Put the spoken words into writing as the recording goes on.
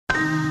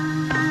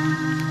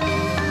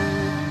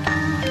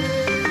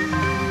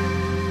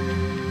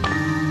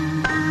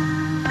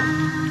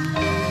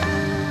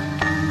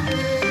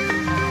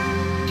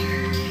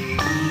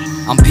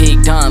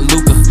Don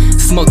Luca.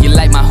 Smoke it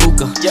like my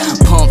hookah.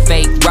 Pump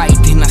fake right,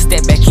 then I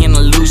step back in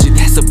illusion.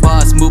 That's a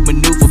boss move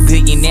maneuver.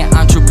 Billionaire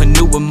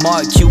entrepreneur.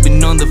 Mark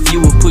Cuban on the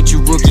viewer. Put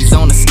you rookies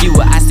on a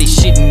skewer. I stay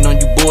shitting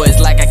on you boys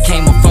like I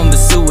came up from the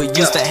sewer.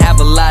 Used to have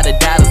a lot of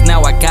dollars,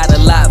 now I got a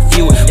lot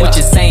fewer. What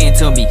you saying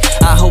to me?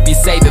 I hope you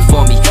save it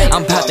for me.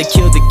 I'm about to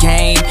kill the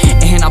game,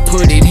 and I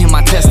put it in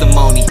my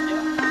testimony.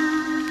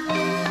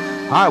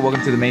 Hi,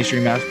 welcome to the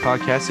Mainstream Mavs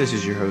podcast. This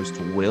is your host,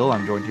 Will.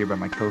 I'm joined here by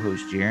my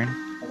co-host, Jaren.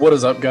 What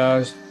is up,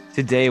 guys?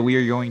 Today, we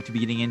are going to be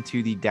getting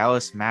into the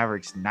Dallas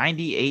Mavericks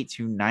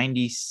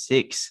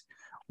 98-96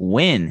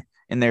 win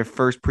in their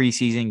first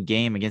preseason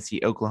game against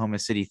the Oklahoma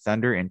City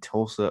Thunder in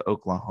Tulsa,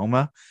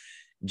 Oklahoma.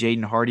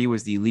 Jaden Hardy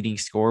was the leading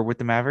scorer with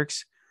the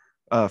Mavericks,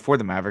 with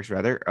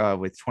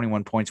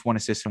 21 points, 1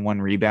 assist, and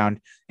 1 rebound,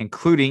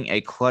 including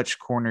a clutch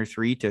corner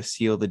three to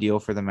seal the deal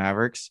for the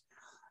Mavericks.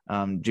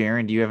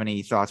 Jaren, do you have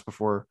any thoughts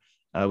before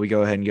we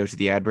go ahead and go to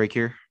the ad break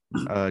here?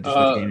 Just with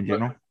the game in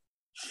general.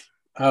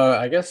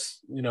 I guess,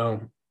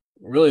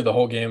 really the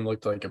whole game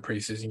looked like a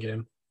preseason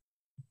game.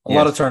 A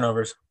lot of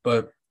turnovers,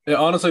 but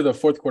honestly, the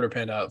fourth quarter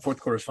panned out.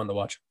 Fourth quarter is fun to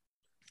watch.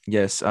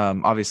 Yes.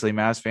 Obviously,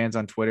 Mavs fans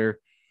on Twitter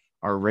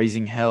are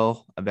raising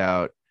hell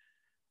about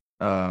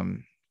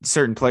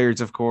certain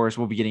players, of course.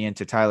 We'll be getting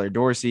into Tyler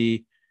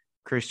Dorsey,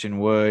 Christian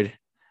Wood,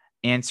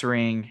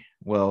 answering,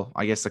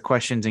 I guess the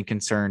questions and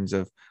concerns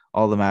of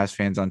all the Mavs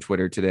fans on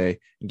Twitter today,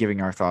 and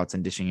giving our thoughts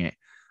and dishing it,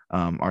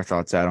 our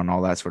thoughts out on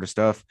all that sort of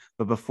stuff.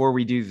 But before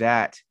we do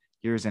that,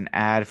 here's an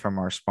ad from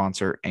our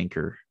sponsor,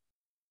 Anchor.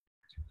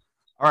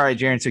 All right,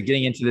 Jaren, so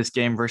getting into this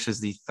game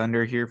versus the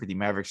Thunder here for the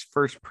Mavericks'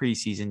 first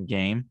preseason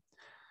game.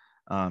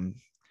 That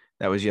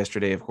was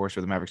yesterday, of course,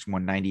 where the Mavericks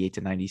won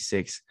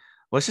 98-96.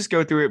 Let's just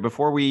go through it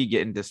before we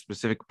get into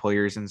specific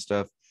players and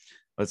stuff.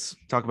 Let's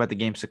talk about the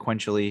game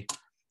sequentially.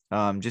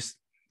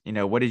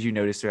 What did you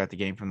notice throughout the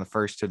game from the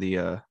first to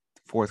the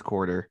fourth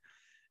quarter,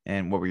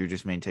 and what were your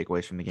just main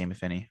takeaways from the game,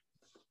 if any?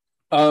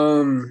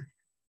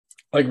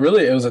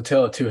 Really, it was a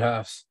tale of two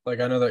halves. I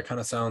know that kind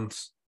of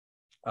sounds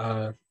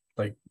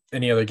like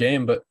any other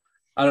game, but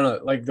I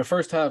don't know. The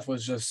first half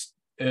was just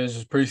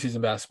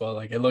preseason basketball.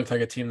 It looked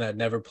like a team that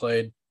never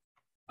played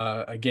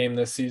a game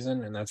this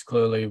season, and that's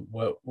clearly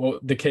what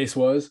the case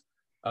was.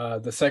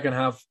 The second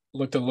half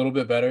looked a little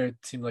bit better. It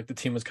seemed like the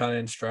team was kind of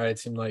in stride. It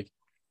seemed like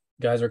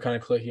guys were kind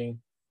of clicking.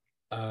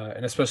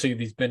 And especially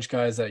these bench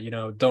guys that,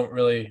 don't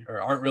really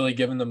or aren't really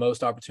given the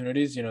most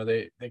opportunities,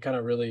 they kind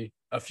of really,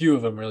 a few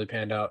of them really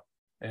panned out.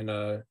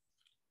 And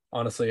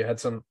honestly, had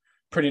some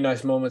pretty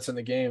nice moments in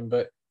the game.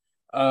 But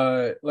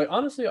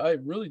honestly, I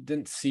really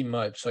didn't see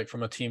much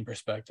from a team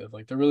perspective.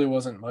 There really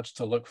wasn't much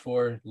to look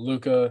for.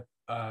 Luka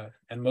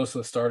and most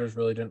of the starters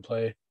really didn't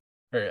play.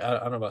 Or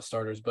I don't know about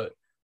starters, but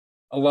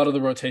a lot of the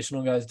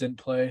rotational guys didn't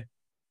play.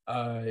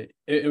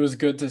 It was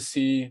good to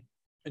see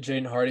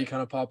Jaden Hardy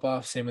kind of pop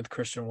off. Same with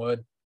Christian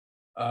Wood.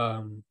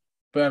 But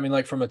I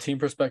mean, from a team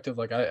perspective,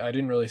 I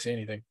didn't really see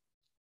anything.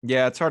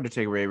 Yeah, it's hard to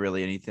take away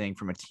really anything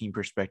from a team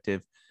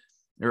perspective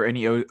or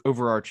any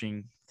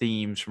overarching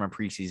themes from a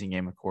preseason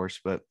game, of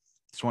course, but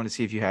just wanted to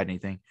see if you had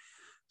anything.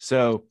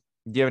 So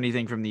do you have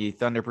anything from the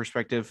Thunder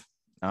perspective?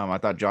 I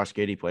thought Josh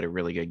Giddey played a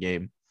really good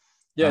game.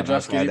 Yeah,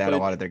 Josh Giddey played. A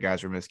lot of their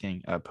guys were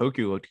missing.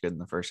 Poku looked good in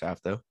the first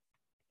half, though.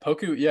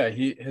 Poku, yeah,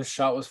 his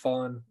shot was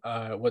falling.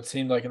 What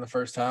seemed like in the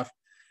first half.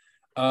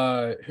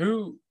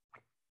 Who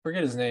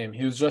forget his name?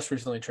 He was just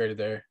recently traded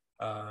there.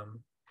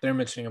 They're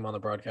mentioning him on the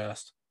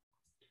broadcast.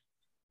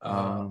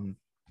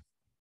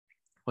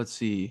 Let's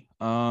see.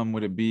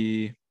 Would it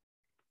be?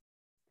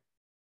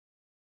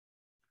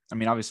 I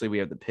mean, obviously we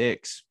have the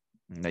picks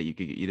that you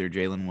could get either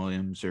Jalen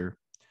Williams or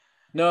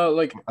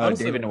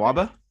honestly, David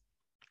Nwaba.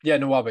 Yeah,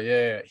 Nwaba.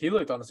 Yeah. He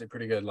looked honestly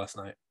pretty good last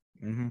night.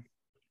 Mm-hmm.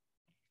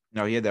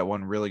 No, he had that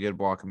one really good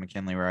block of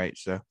McKinley Wright.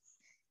 So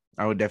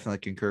I would definitely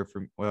concur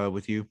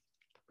with you.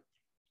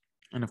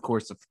 And of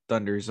course, the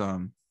Thunder's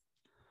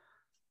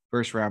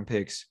first round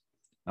picks,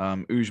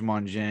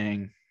 Ousmane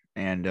Dieng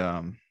and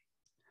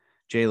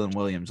Jalen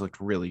Williams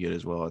looked really good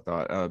as well. I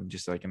thought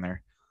just in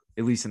there,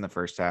 at least in the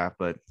first half,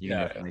 but you can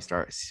definitely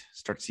start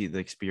to see the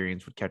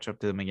experience would catch up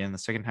to them again in the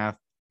second half.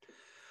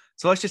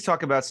 So let's just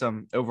talk about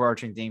some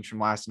overarching themes from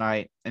last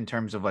night in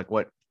terms of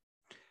what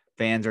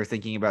fans are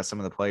thinking about some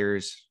of the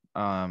players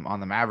on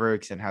the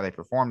Mavericks and how they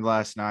performed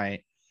last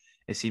night.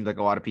 It seemed like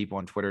a lot of people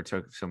on Twitter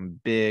took some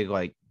big,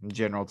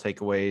 general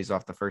takeaways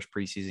off the first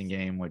preseason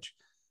game, which,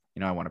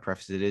 I want to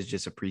preface it is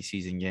just a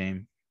preseason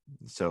game.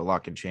 So a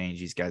lot can change.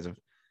 These guys have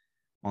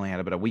only had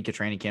about a week of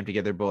training camp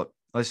together, but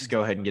let's just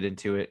go ahead and get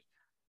into it.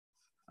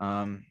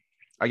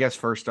 I guess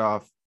first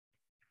off,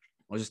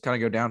 we'll just kind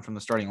of go down from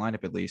the starting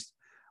lineup at least.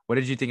 What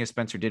did you think of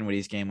Spencer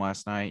Dinwiddie's game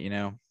last night?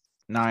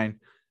 9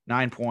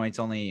 points,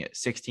 only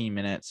 16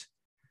 minutes,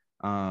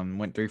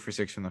 went 3 for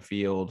 6 from the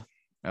field,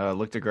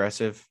 looked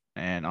aggressive.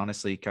 And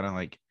honestly, kind of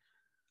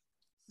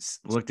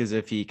looked as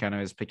if he kind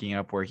of is picking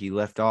up where he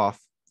left off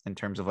in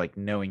terms of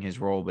knowing his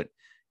role, but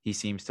he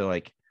seems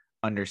to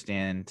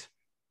understand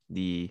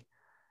the,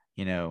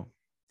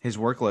 his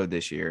workload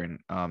this year and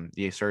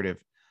the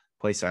assertive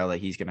play style that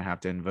he's going to have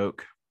to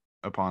invoke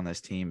upon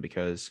this team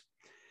because,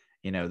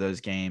 those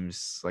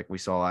games like we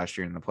saw last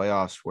year in the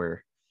playoffs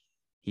where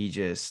he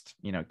just,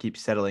 keeps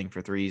settling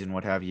for threes and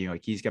what have you.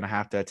 Like he's going to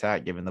have to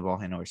attack given the ball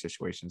handler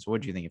situation. So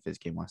what do you think of his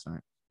game last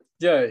night?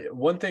 Yeah,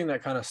 one thing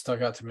that kind of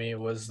stuck out to me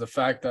was the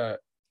fact that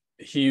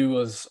he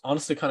was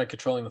honestly kind of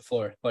controlling the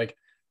floor. Like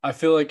I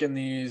feel like in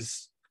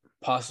these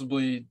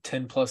possibly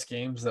 10 plus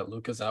games that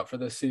Luka's out for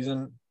this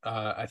season,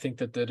 I think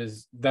that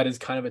is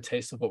kind of a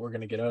taste of what we're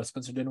going to get out of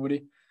Spencer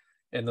Dinwiddie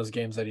in those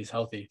games that he's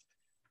healthy.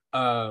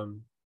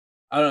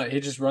 I don't know. He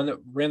just ran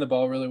the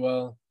ball really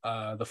well.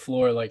 The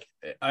floor, like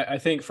I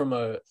think from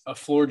a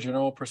floor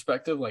general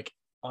perspective, like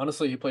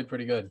honestly, he played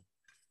pretty good.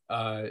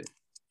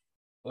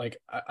 Like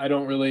I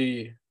don't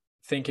really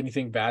think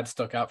anything bad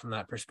stuck out from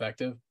that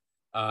perspective.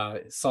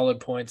 Solid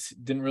points.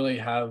 Didn't really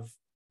have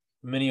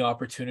many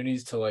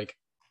opportunities to like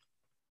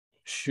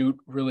shoot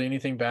really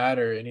anything bad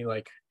or any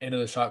like end of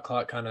the shot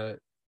clock kind of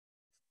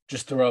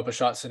just throw up a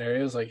shot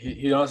scenarios. Like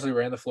he honestly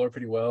ran the floor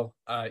pretty well.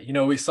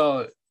 We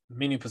saw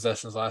many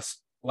possessions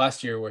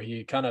last year where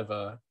he kind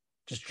of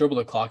just dribbled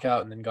the clock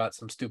out and then got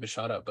some stupid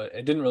shot up, but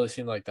it didn't really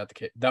seem like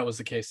that was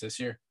the case this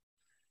year.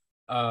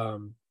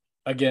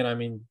 Again, I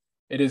mean,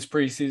 it is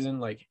preseason.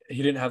 Like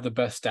he didn't have the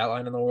best stat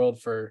line in the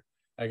world for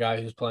a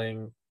guy who's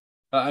playing.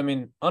 I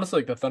mean, honestly,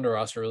 like the Thunder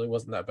roster really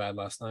wasn't that bad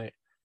last night.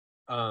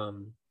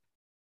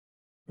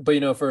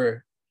 But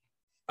for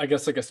I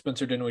guess like a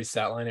Spencer Dinwiddie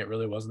stat line, it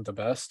really wasn't the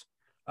best.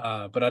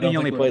 But I don't. He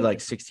only played like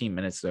 16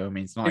 minutes though. I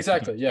mean, it's not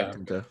exactly. Like yeah.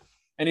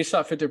 And he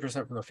shot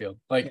 50% from the field.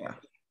 Like,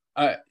 yeah.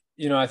 I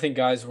think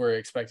guys were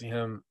expecting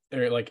him,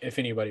 or like if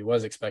anybody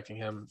was expecting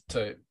him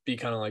to be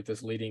kind of like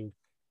this leading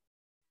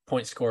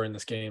point scorer in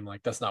this game.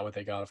 Like that's not what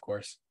they got, of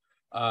course.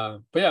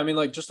 But yeah, I mean,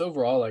 like just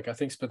overall, like I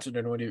think Spencer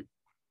Dinwiddie,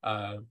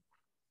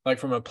 like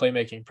from a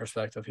playmaking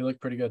perspective, he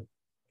looked pretty good.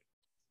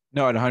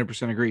 No, I'd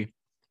 100% agree.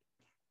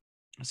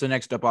 So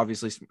next up,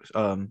 obviously,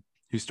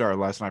 who started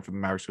last night for the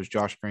Mavericks was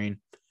Josh Green.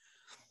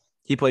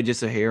 He played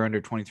just a hair under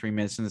 23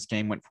 minutes in this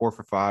game, went 4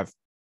 for 5.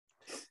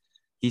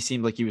 He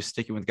seemed like he was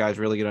sticking with guys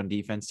really good on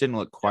defense. Didn't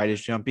look quite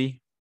as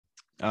jumpy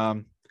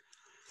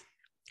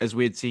as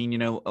we had seen,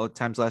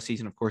 times last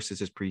season. Of course,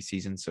 this is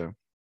preseason, so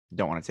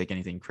don't want to take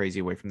anything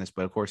crazy away from this.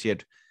 But of course,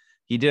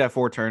 he did have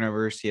 4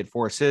 turnovers. He had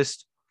 4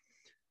 assists.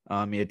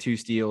 He had 2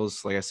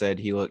 steals. Like I said,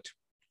 he looked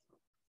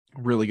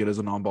really good as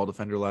an on-ball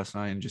defender last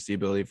night, and just the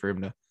ability for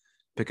him to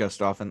pick off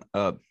stuff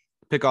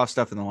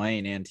in the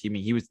lane. And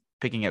he was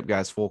picking up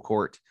guys full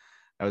court.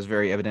 That was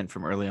very evident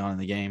from early on in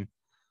the game.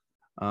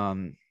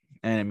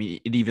 And I mean,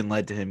 it even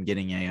led to him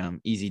getting a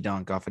easy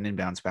dunk off an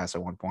inbounds pass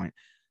at one point.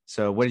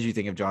 So what did you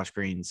think of Josh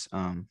Green's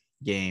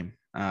game?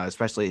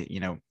 Especially,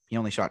 he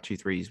only shot 2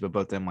 threes, but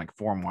both of them like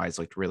form-wise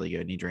looked really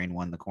good. And he drained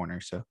one in the corner.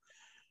 So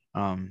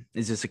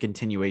is this a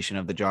continuation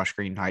of the Josh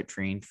Green hype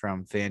train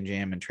from Fan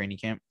Jam and training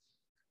camp?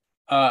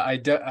 I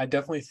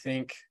definitely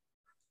think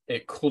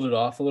it cooled it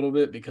off a little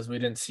bit because we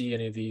didn't see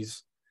any of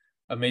these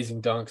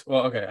amazing dunks.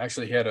 Well, okay,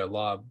 actually he had a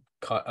lob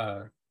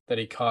that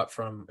he caught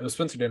from, it was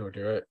Spencer Dinwiddie,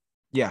 right?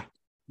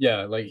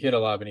 Yeah, like he hit a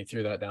lob and he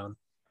threw that down.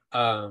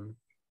 But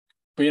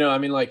I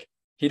mean, like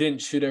he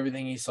didn't shoot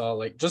everything he saw.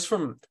 Like just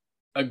from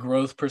a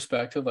growth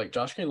perspective, like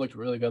Josh Green looked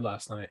really good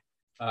last night.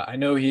 I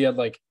know he had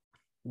like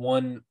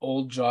one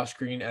old Josh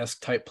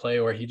Green-esque type play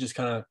where he just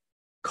kind of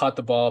caught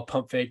the ball,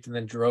 pump faked, and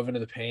then drove into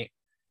the paint.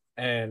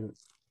 And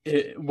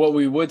what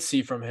we would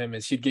see from him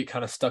is he'd get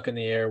kind of stuck in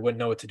the air, wouldn't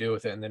know what to do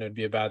with it, and then it'd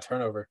be a bad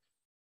turnover.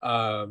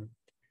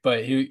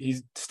 But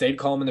he stayed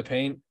calm in the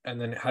paint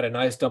and then had a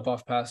nice dump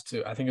off pass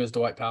to, I think it was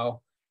Dwight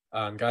Powell,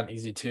 got an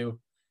easy 2.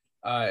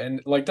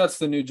 And like that's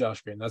the new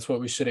Josh Green. That's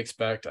what we should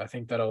expect. I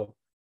think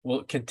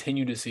we'll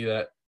continue to see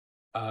that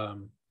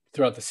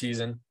throughout the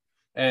season.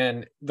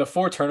 And the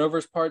 4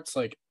 turnovers parts,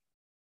 like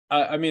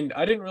I mean,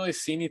 I didn't really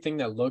see anything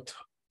that looked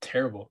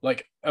terrible.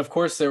 Like, of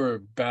course there were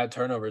bad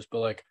turnovers, but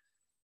like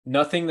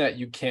nothing that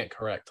you can't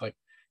correct. Like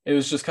it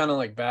was just kind of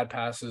like bad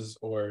passes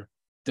or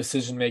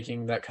decision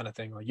making, that kind of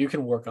thing. Like you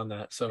can work on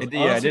that. So honestly,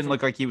 it didn't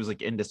look like he was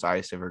like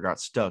indecisive or got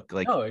stuck.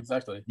 Like no,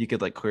 exactly. You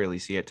could like clearly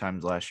see at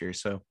times last year.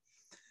 So,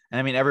 and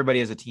I mean, everybody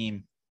as a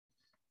team,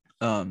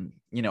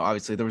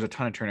 obviously there was a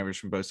ton of turnovers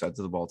from both sides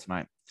of the ball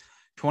tonight.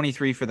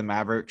 23 for the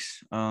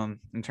Mavericks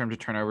in terms of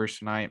turnovers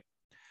tonight.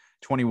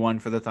 21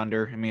 for the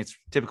Thunder. I mean, it's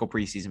typical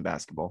preseason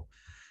basketball.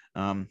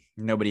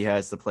 Nobody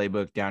has the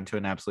playbook down to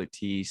an absolute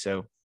T,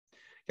 so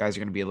guys are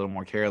going to be a little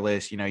more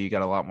careless. You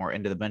got a lot more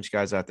end of the bench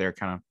guys out there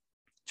kind of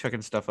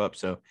checking stuff up,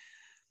 so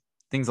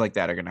things like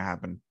that are going to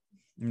happen.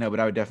 But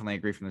I would definitely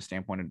agree from the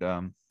standpoint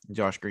of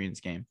Josh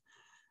Green's game.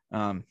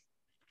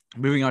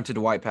 Moving on to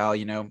Dwight Powell,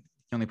 he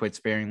only played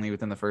sparingly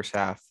within the first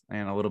half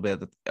and a little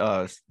bit at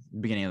the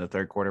beginning of the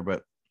third quarter,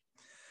 but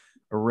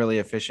a really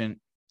efficient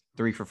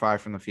 3 for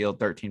 5 from the field,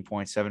 13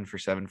 points, 7 for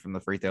 7 from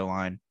the free throw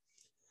line.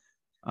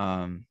 He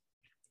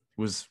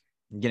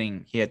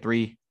had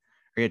 2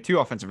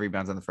 offensive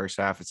rebounds in the first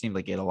half. It seemed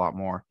like he had a lot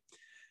more.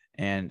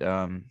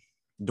 And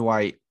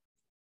Dwight,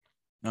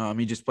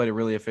 he just played a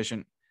really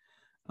efficient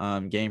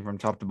game from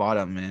top to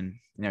bottom. And,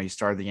 he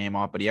started the game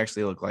off, but he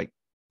actually looked like,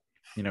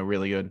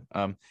 really good.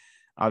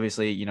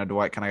 Obviously,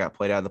 Dwight kind of got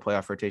played out of the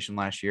playoff rotation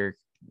last year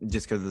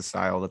just because of the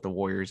style that the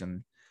Warriors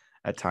and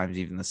at times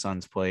even the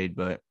Suns played.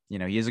 But,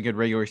 he is a good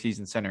regular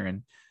season center.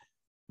 And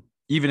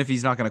even if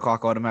he's not going to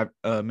clock a lot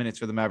of minutes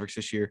for the Mavericks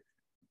this year,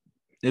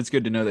 it's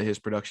good to know that his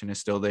production is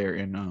still there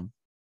in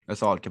a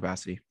solid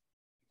capacity.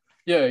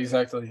 Yeah,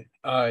 exactly.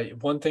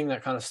 One thing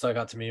that kind of stuck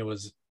out to me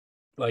was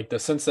like the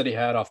sense that he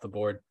had off the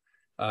board.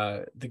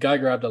 The guy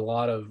grabbed a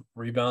lot of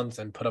rebounds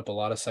and put up a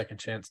lot of second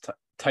chance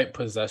type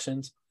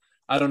possessions.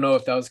 I don't know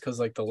if that was because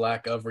like the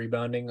lack of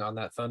rebounding on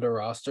that Thunder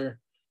roster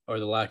or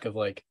the lack of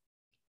like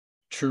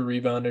true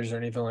rebounders or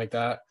anything like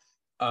that.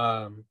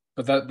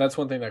 But that's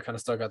one thing that kind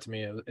of stuck out to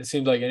me. It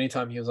seemed like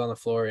anytime he was on the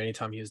floor,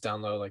 anytime he was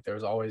down low, like there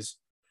was always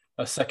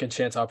a second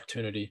chance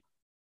opportunity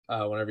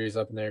whenever he was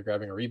up in there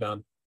grabbing a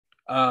rebound.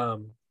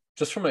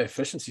 Just from an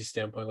efficiency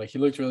standpoint, like he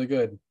looked really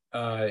good.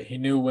 He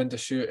knew when to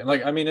shoot. And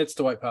like, I mean, it's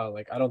Dwight Powell.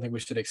 Like, I don't think we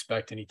should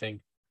expect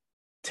anything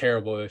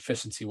terrible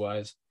efficiency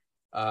wise.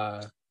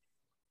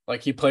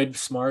 Like he played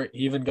smart.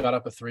 He even got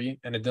up a three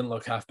and it didn't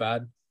look half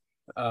bad.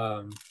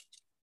 But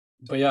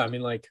yeah, I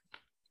mean, like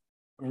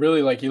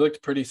really, like he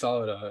looked pretty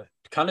solid.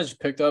 Kind of just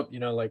picked up,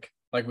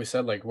 like we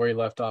said, like where he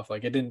left off.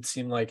 Like it didn't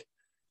seem like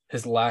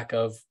his lack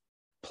of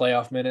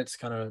playoff minutes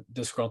kind of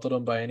disgruntled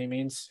him by any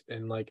means.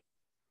 And like,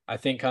 I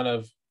think kind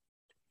of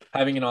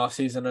having an off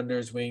season under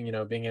his wing,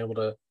 being able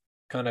to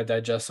kind of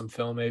digest some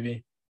film,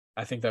 maybe,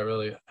 I think that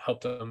really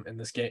helped him in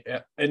this game,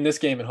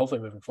 and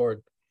hopefully moving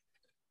forward.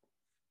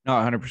 No,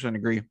 100%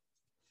 agree.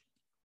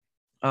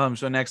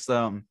 So next,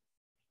 I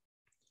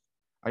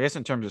guess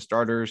in terms of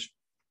starters,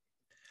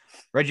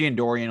 Reggie and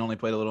Dorian only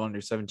played a little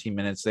under 17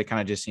 minutes. They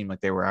kind of just seemed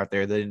like they were out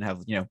there. They didn't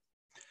have,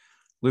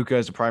 Luka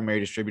as a primary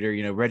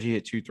distributor. Reggie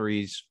hit 2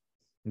 threes.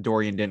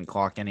 Dorian didn't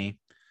clock any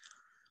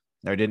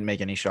or didn't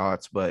make any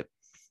shots, but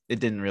it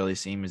didn't really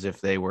seem as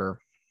if they were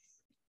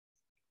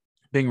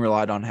being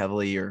relied on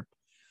heavily or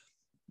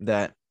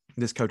that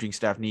this coaching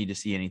staff needed to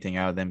see anything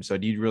out of them. So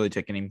do you really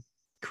take any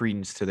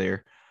credence to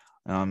their,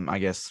 I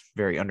guess,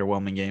 very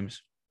underwhelming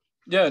games?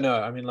 Yeah,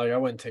 no, I mean, like I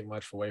wouldn't take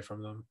much away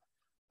from them.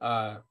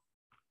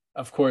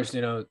 Of course,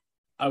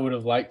 I would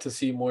have liked to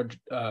see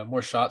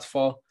more shots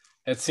fall.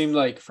 It seemed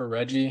like for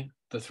Reggie,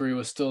 the 3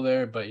 was still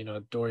there, but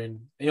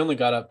Dorian, he only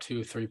got up 2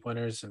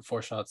 3-pointers and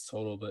 4 shots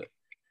total. But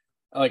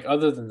like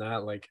other than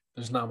that, like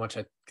there's not much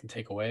I can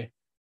take away.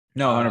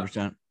 No,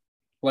 100%.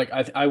 Like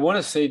I want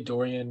to say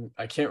Dorian,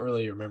 I can't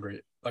really remember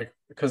it, like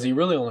because he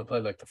really only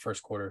played like the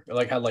first quarter,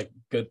 like had like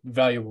good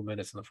valuable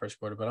minutes in the first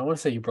quarter. But I want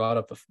to say he brought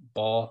up the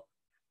ball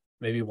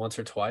maybe once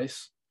or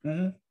twice.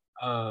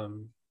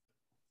 Mm-hmm.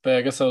 But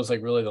I guess that was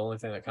like really the only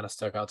thing that kind of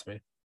stuck out to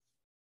me.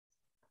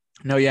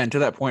 No, yeah, and to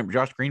that point,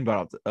 Josh Green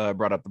brought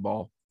up the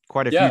ball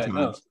quite a few times.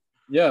 No.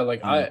 Yeah,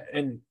 like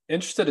and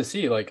interested to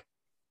see like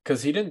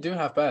because he didn't do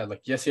half bad.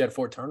 Like yes, he had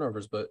 4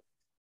 turnovers, but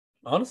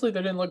honestly,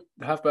 they didn't look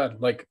half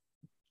bad. Like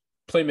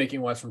playmaking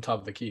wise from top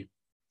of the key.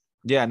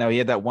 Yeah, no, he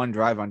had that one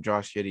drive on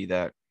Josh Giddey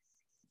that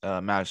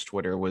Mavs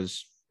Twitter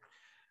was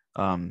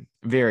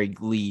very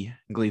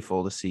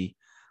gleeful to see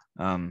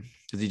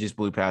because he just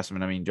blew past him.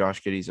 And I mean,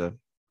 Josh Giddey's a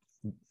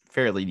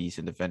fairly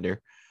decent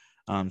defender.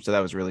 So that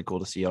was really cool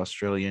to see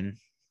Australian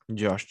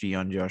Josh G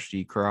on Josh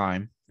G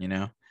crime, I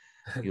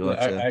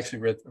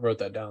actually wrote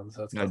that down.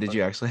 So that's no, did funny.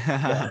 you actually?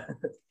 Yeah.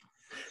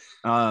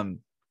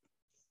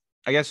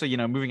 I guess so,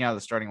 moving out of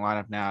the starting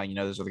lineup now,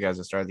 those are the guys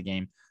that started the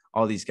game.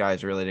 All these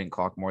guys really didn't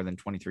clock more than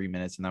 23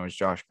 minutes, and that was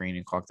Josh Green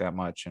who clocked that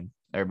much, and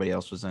everybody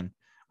else was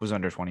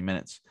under 20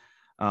 minutes.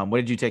 What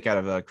did you take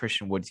out of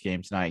Christian Wood's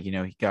game tonight?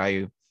 Guy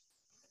who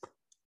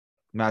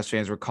Mavs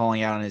fans were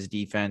calling out on his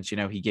defense.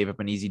 He gave up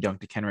an easy dunk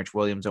to Kenrich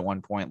Williams at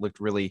one point, looked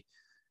really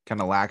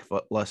kind of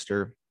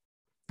lackluster,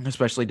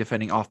 especially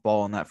defending off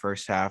ball in that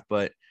first half,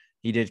 but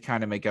he did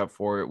kind of make up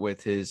for it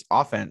with his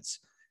offense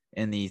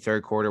in the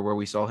third quarter where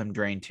we saw him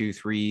drain 2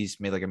 threes,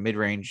 made like a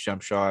mid-range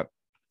jump shot,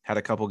 had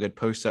a couple good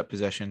post-up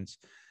possessions,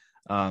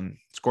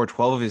 scored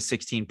 12 of his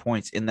 16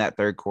 points in that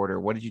third quarter.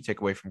 What did you take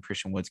away from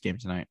Christian Wood's game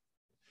tonight?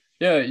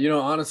 Yeah,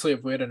 honestly,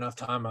 if we had enough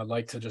time, I'd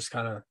like to just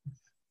kind of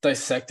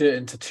dissect it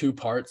into 2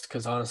 parts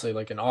because honestly,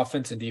 like an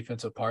offense and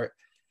defensive part,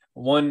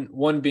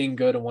 one being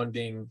good and one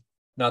being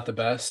not the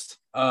best.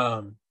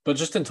 But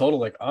just in total,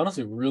 like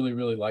honestly, really,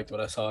 really liked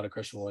what I saw out of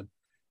Christian Wood.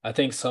 I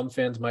think some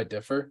fans might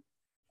differ.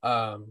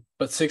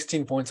 But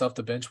 16 points off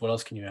the bench, what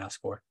else can you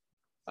ask for?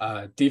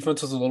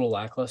 Defense was a little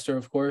lackluster,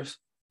 of course,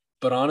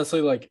 but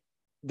honestly, like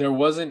there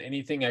wasn't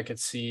anything I could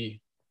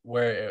see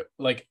where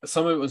like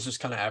some of it was just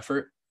kind of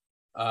effort.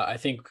 I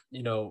think,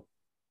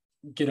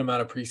 get him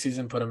out of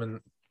preseason, put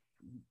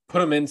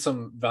him in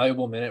some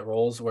valuable minute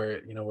roles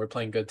where, we're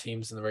playing good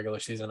teams in the regular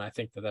season. I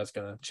think that's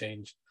going to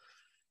change.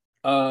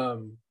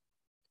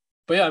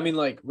 But yeah, I mean,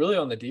 like really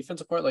on the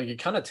defensive part, like it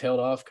kind of tailed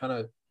off, kind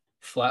of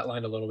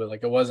flatlined a little bit.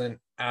 Like it wasn't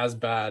as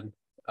bad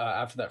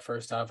after that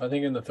first half. I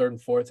think in the third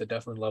and fourth, it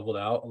definitely leveled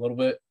out a little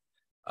bit.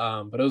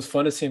 But it was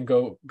fun to see him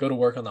go to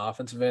work on the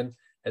offensive end.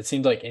 It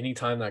seemed like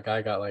anytime that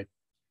guy got like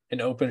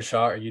an open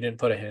shot or you didn't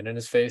put a hand in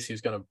his face, he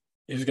was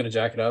gonna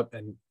jack it up,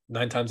 and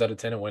 9 times out of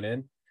 10 it went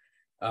in.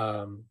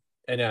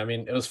 And yeah, I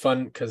mean, it was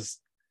fun because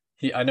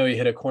I know he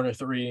hit a corner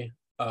three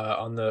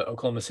on the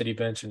Oklahoma City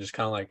bench and just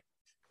kind of like,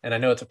 and I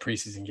know it's a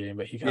preseason game,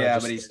 but he kind of Yeah,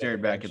 just but he stood on the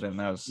stared back bench. at them.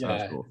 That was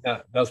Yeah, cool.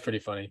 that was pretty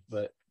funny.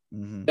 But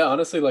Mm-hmm. yeah,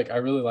 honestly, like I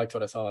really liked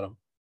what I saw at him.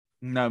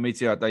 No, me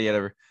too. I thought he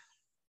had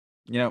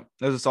it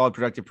was a solid,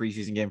 productive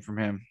preseason game from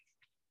him.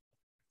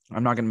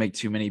 I'm not going to make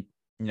too many,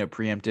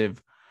 preemptive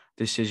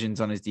decisions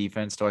on his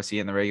defense till I see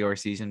it in the regular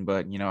season.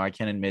 But, I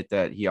can admit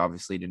that he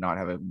obviously did not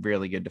have a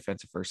really good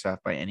defensive first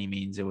half by any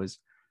means. It was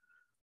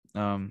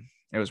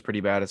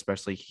pretty bad,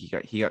 especially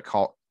he got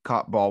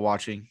caught ball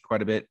watching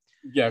quite a bit.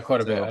 Yeah,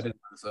 quite a bit. So, I didn't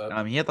notice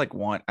that. he had like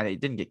one. I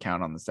didn't get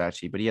count on the stat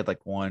sheet, but he had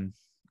like one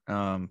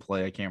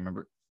play. I can't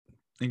remember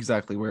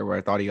exactly where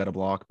I thought he got a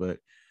block, but it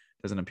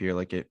doesn't appear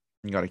like it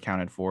got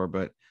accounted for.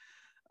 But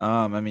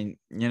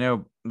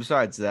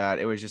besides that,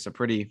 it was just a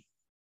pretty,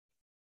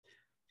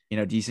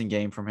 decent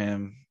game from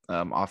him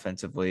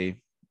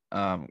offensively.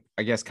 I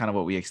guess kind of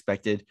what we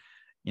expected,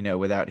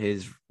 without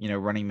his,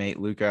 running mate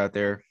Luka out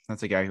there.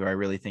 That's a guy who I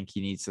really think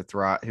he needs to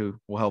thrive, who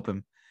will help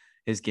him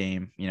his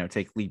game,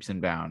 take leaps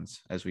and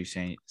bounds, as we've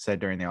said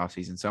during the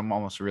offseason. So I'm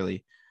almost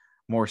really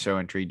more so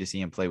intrigued to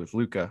see him play with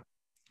Luka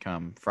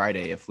come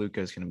Friday, if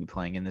Luka is going to be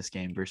playing in this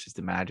game versus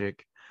the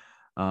Magic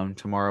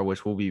tomorrow,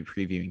 which we'll be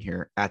previewing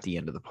here at the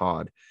end of the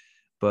pod.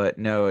 But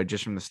no,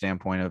 just from the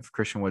standpoint of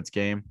Christian Wood's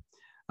game,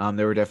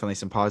 there were definitely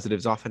some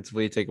positives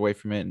offensively to take away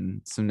from it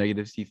and some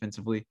negatives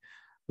defensively.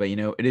 But,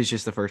 it is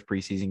just the first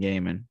preseason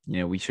game, and,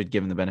 we should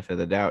give him the benefit of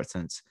the doubt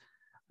since,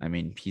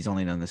 he's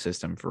only known the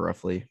system for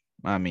roughly,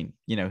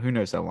 who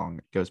knows how long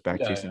it goes back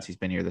to since he's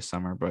been here this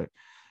summer. But,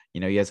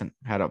 he's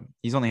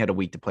only had a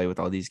week to play with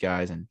all these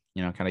guys and,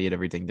 kind of get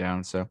everything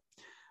down. So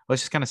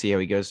let's just kind of see how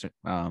he goes,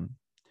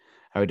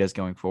 how he does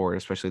going forward,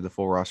 especially the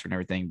full roster and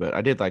everything. But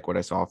I did like what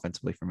I saw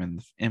offensively from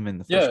him in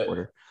the first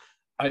quarter.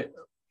 I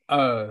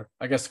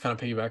guess to kind of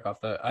piggyback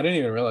off that, I didn't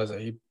even realize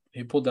that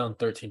he pulled down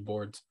 13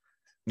 boards.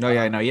 No,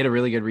 yeah, no, he had a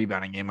really good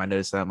rebounding game. I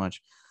noticed that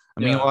much.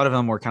 A lot of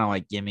them were kind of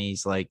like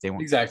gimmies, like they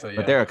weren't exactly.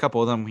 But there are a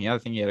couple of them. I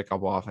think he had a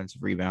couple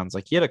offensive rebounds.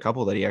 Like he had a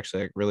couple that he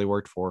actually really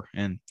worked for,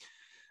 and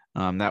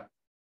that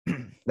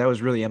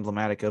was really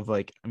emblematic of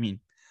like. I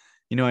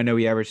know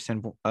he averaged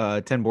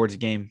 10 boards a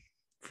game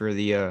for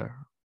the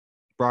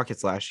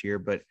Rockets last year,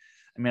 but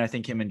I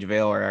think him and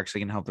JaVale are actually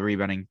going to help the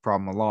rebounding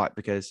problem a lot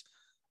because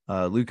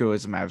Luka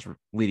was the Mavs'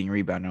 leading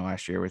rebounder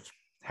last year with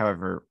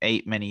however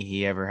many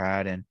he ever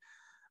had, and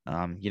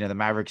the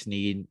Mavericks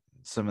need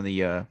some of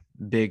the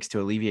bigs to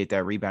alleviate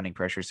that rebounding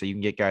pressure, so you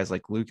can get guys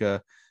like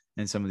Luka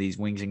and some of these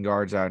wings and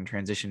guards out and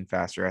transition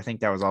faster. I think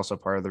that was also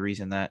part of the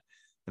reason that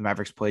the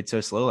Mavericks played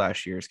so slow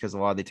last year, is because a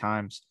lot of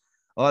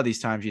these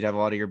times you'd have a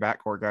lot of your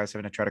backcourt guys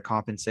having to try to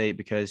compensate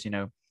because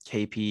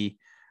KP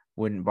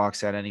wouldn't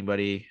box out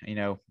anybody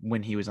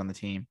when he was on the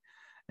team,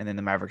 and then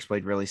the Mavericks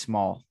played really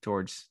small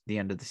towards the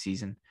end of the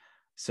season.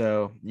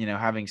 So,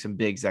 having some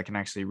bigs that can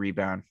actually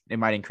rebound, it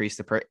might increase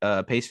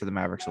the pace for the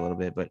Mavericks a little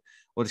bit, but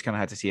we'll just kind of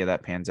have to see how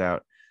that pans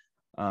out.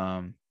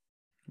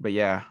 But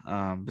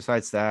yeah,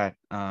 besides that,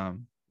 do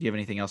you have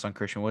anything else on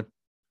Christian Wood?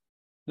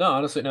 No,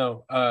 honestly,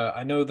 no.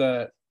 I know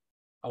that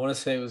I want to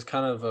say it was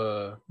kind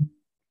of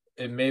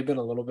it may have been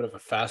a little bit of a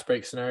fast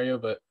break scenario,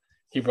 but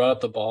he brought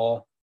up the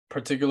ball,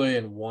 particularly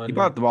in one. He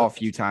brought up the ball a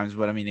few times,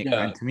 but to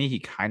me, he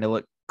kind of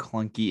looked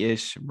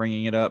clunky-ish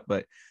bringing it up,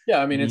 but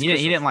yeah, he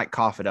didn't like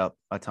cough it up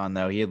a ton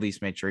though. He at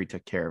least made sure he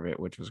took care of it,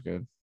 which was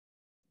good.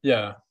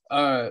 Yeah.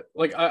 I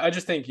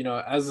just think,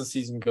 as the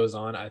season goes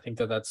on, I think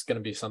that that's going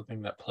to be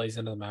something that plays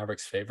into the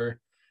Mavericks' favor.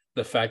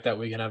 The fact that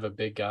we can have a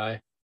big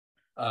guy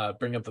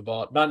bring up the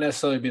ball, not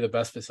necessarily be the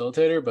best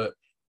facilitator, but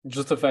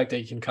just the fact that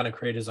he can kind of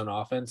create his own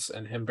offense,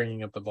 and him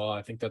bringing up the ball,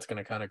 I think that's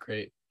going to kind of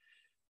create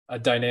a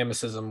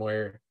dynamicism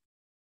where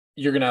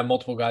you're going to have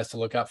multiple guys to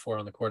look out for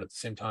on the court at the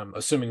same time,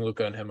 assuming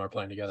Luka and him are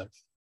playing together.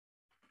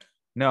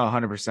 No,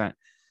 100%.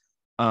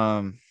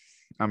 I'm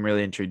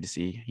really intrigued to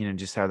see,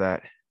 just how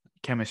that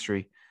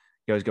chemistry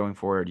goes going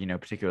forward,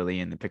 particularly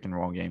in the pick and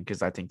roll game,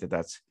 because I think that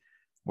that's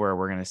where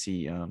we're going to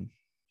see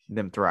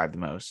them thrive the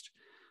most.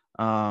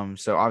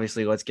 So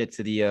obviously let's get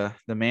to the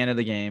man of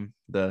the game,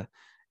 the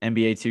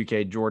NBA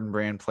 2K Jordan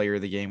Brand player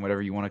of the game,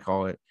 whatever you want to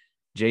call it.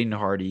 Jaden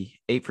Hardy,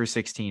 8 for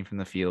 16 from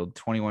the field,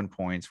 21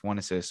 points, 1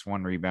 assist,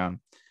 1 rebound,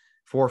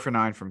 4 for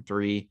 9 from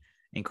 3,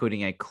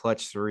 including a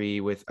clutch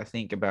 3 with, I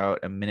think, about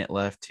a minute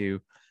left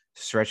to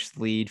stretch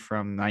the lead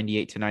from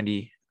 98 to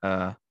 90,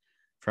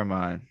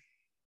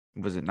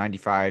 was it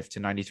 95 to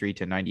 93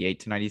 to 98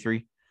 to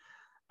 93?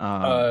 From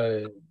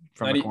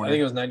 90, the corner. I think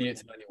it was 98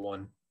 to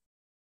 91.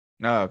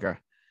 Oh, okay.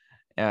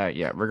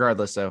 Yeah,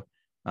 regardless, so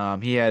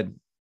he had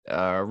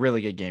a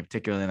really good game,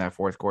 particularly in that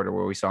fourth quarter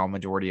where we saw a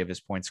majority of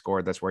his points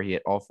scored. That's where he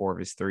hit all 4 of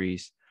his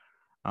threes.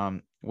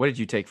 What did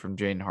you take from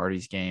Jaden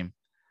Hardy's game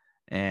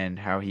and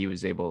how he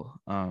was able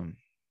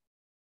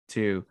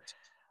to,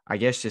 I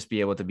guess, just be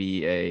able to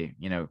be a,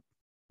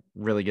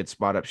 really good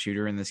spot up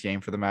shooter in this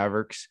game for the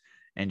Mavericks,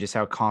 and just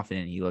how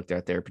confident he looked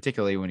out there,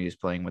 particularly when he was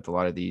playing with a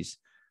lot of these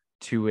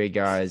two-way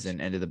guys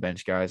and end of the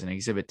bench guys and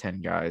Exhibit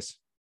 10 guys,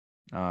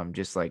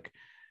 just like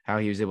how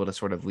he was able to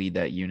sort of lead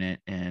that unit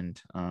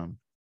and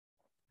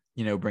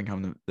bring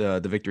home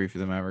the victory for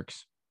the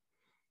Mavericks.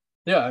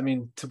 Yeah, I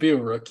mean, to be a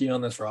rookie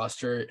on this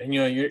roster, and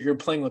you're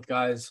playing with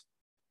guys.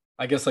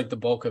 I guess like the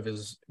bulk of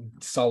his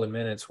solid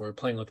minutes were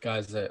playing with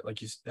guys that, like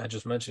I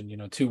just mentioned,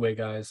 two-way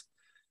guys,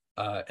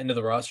 into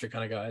the roster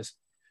kind of guys.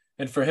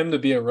 And for him to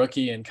be a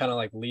rookie and kind of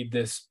like lead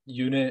this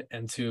unit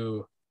and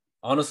to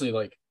honestly,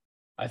 like,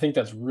 I think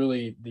that's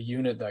really the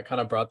unit that kind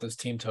of brought this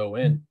team to a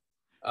win.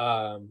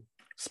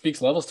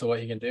 Speaks levels to what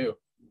he can do.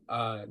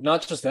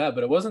 Not just that,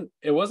 but it wasn't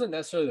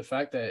necessarily the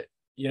fact that,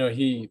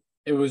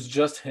 it was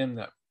just him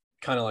that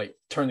kind of like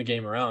turned the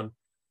game around.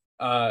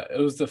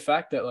 It was the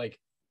fact that like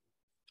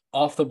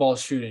off the ball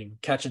shooting,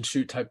 catch and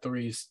shoot type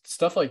threes,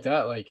 stuff like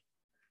that. Like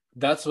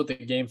that's what the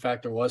game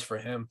factor was for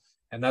him.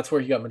 And that's where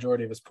he got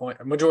majority of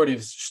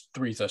his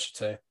threes, I should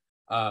say,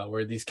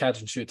 where these catch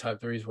and shoot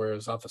type threes, where it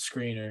was off a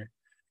screen or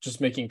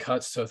just making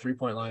cuts to a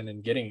 3-point line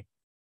and getting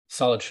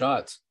solid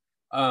shots.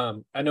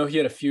 I know he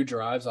had a few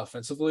drives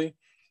offensively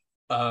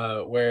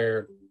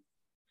where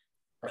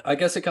I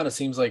guess it kind of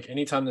seems like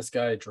anytime this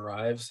guy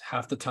drives,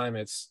 half the time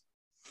it's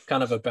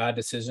kind of a bad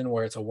decision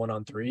where it's a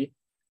 1-on-3,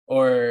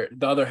 or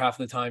the other half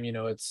of the time,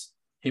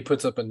 he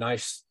puts up a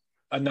nice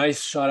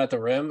shot at the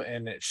rim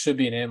and it should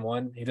be an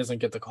and-one. He doesn't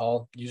get the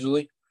call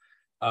usually.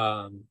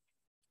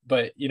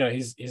 But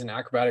he's an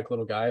acrobatic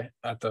little guy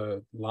at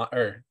the line,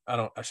 or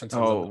I shouldn't say.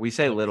 Oh, we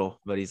say little,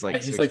 but he's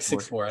like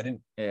 6'4".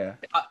 Yeah.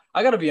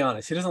 I gotta be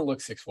honest, he doesn't look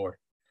 6'4".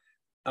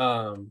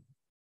 I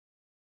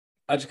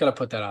just gotta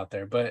put that out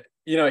there. But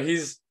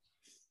he's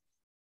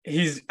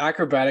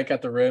acrobatic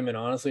at the rim, and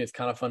honestly, it's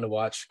kind of fun to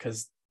watch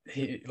because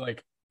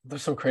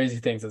there's some crazy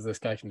things that this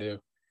guy can do.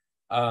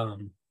 But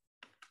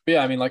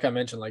yeah, I mean, like I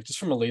mentioned, like just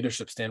from a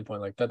leadership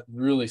standpoint, like that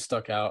really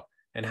stuck out,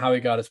 and how he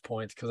got his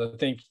points. Because I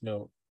think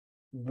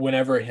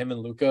whenever him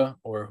and Luka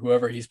or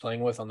whoever he's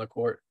playing with on the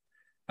court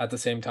at the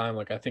same time,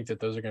 like I think that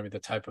those are going to be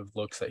the type of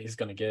looks that he's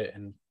going to get,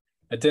 and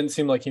it didn't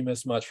seem like he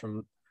missed much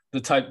from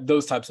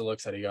those types of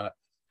looks that he got.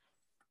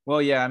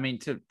 Well, yeah, I mean,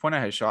 to point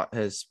out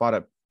his spot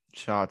up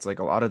shots, like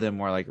a lot of them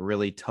were like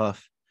really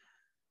tough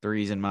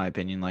threes, in my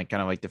opinion, like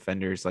kind of like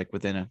defenders, like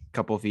within a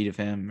couple of feet of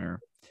him, or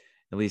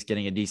at least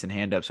getting a decent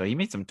hand up. So he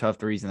made some tough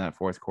threes in that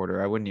fourth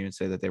quarter. I wouldn't even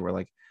say that they were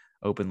like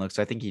open looks.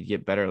 I think he'd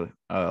get better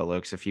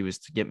looks if he was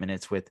to get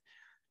minutes with,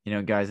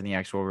 guys in the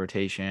actual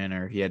rotation,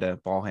 or he had a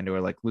ball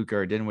handler like Luka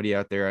or Dinwiddie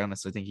out there. I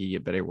honestly think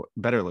he'd get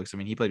better looks. I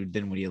mean, he played with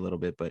Dinwiddie a little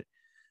bit, but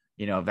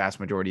a vast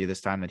majority of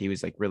this time that he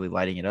was like really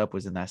lighting it up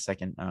was in that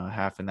second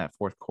half in that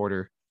fourth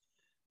quarter,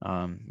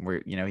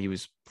 where he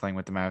was playing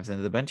with the Mavs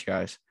and the bench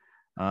guys.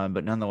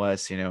 But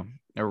nonetheless, a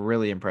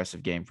really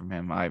impressive game from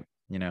him.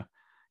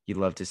 You'd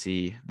love to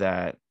see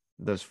that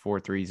those 4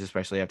 threes,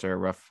 especially after a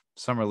rough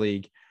summer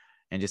league,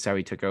 and just how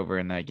he took over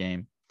in that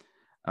game.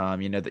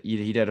 He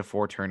did have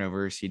 4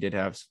 turnovers. He did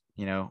have,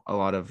 a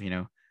lot of,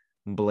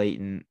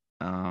 blatant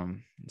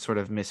sort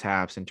of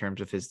mishaps in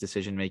terms of his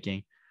decision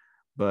making.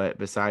 But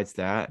besides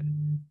that,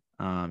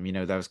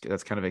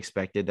 that's kind of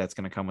expected. That's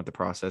going to come with the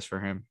process for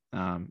him.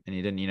 And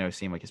he didn't,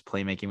 seem like his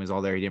playmaking was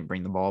all there. He didn't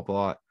bring the ball up a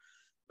lot,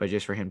 but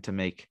just for him to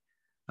make,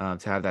 to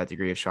have that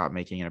degree of shot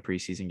making in a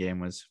preseason game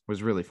was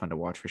really fun to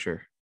watch for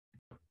sure.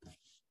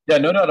 Yeah,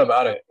 no doubt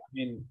about it. I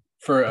mean,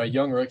 for a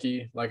young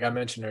rookie, like I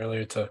mentioned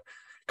earlier, to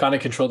kind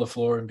of control the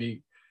floor and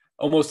be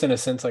almost in a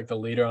sense like the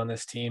leader on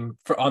this team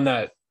for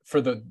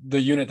the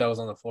unit that was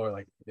on the floor,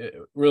 like it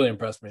really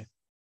impressed me.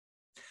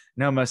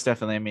 No, most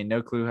definitely. I mean,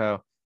 no clue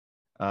how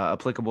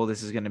applicable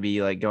this is going to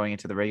be like going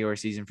into the regular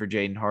season for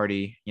Jaden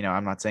Hardy.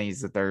 I'm not saying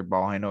he's the third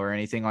ball handler or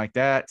anything like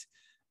that,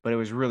 but it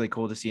was really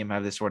cool to see him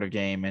have this sort of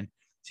game and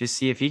just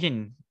see if he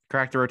can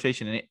crack the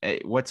rotation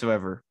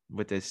whatsoever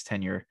with this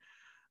tenure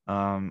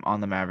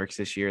on the Mavericks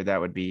this year.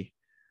 That would be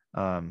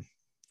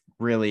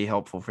really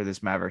helpful for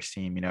this Mavericks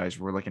team, as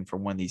we're looking for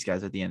one of these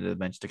guys at the end of the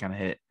bench to kind of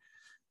hit.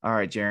 All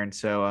right, Jaren.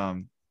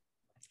 So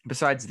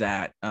besides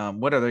that,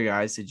 what other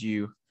guys did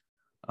you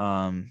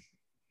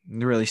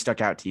really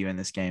stuck out to you in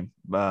this game?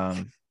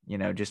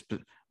 Just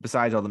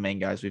besides all the main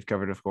guys we've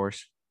covered, of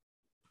course.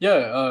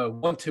 Yeah,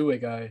 one two-way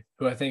guy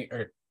who I think,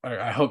 or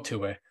I hope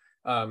two-way,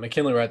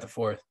 McKinley right at the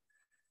fourth.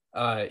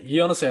 He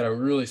honestly had a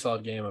really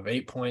solid game of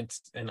 8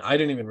 points, and I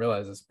didn't even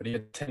realize this, but he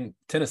had 10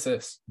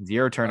 assists.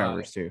 0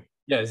 turnovers too.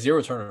 Yeah,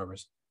 0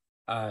 turnovers.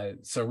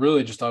 So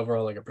really just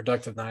overall like a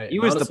productive night. He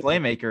was the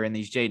playmaker in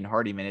these Jaden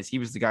Hardy minutes. He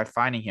was the guy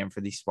finding him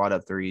for these spot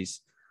up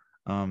threes.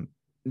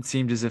 It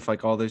seemed as if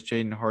like all those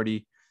Jaden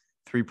Hardy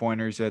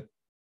 3-pointers at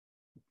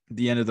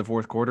the end of the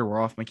fourth quarter were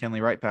off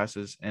McKinley Wright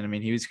passes. And I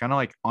mean, he was kind of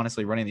like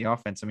honestly running the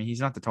offense. I mean,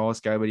 he's not the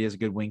tallest guy, but he has a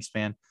good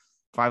wingspan,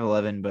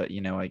 5'11", but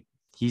like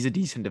he's a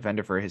decent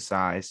defender for his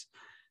size,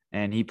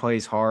 and he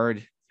plays hard.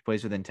 He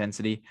plays with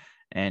intensity.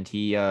 And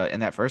he, in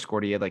that first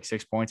quarter, he had like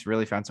 6 points,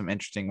 really found some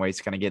interesting ways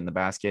to kind of get in the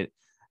basket,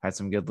 had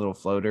some good little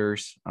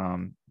floaters.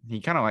 He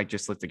kind of like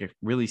just looked like a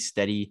really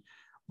steady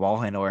ball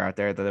handler out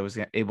there that was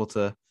able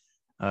to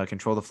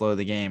control the flow of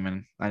the game.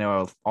 And I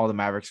know all the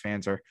Mavericks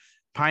fans are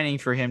pining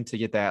for him to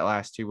get that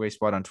last two-way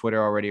spot on Twitter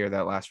already, or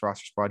that last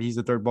roster spot. He's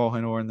the third ball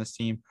handler in this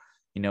team.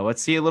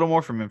 Let's see a little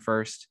more from him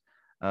first,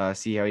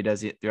 see how he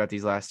does it throughout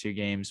these last 2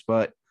 games.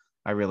 But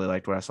I really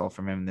liked what I saw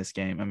from him in this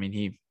game. I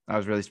mean, I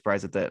was really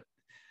surprised at the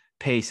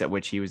pace at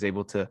which he was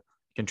able to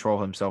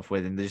control himself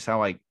with, and just how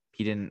like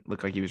he didn't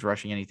look like he was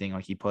rushing anything.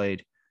 Like he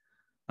played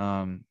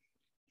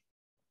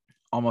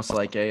almost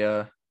like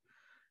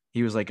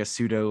he was like a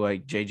pseudo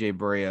like JJ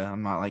Barea.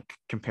 I'm not like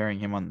comparing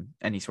him on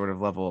any sort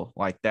of level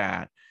like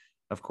that,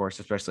 of course,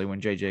 especially when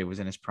JJ was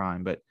in his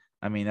prime. But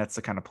I mean, that's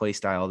the kind of play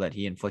style that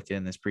he inflicted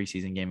in this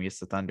preseason game against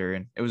the Thunder,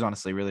 and it was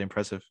honestly really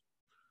impressive.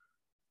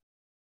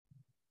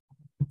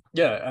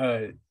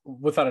 Yeah,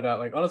 without a doubt.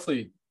 Like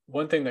honestly,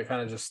 one thing that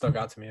kind of just stuck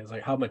out to me is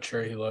like how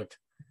mature he looked.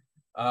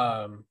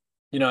 I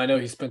know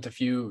he spent a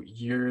few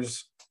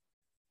years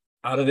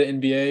out of the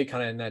NBA,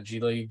 kind of in that G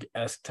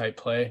League-esque type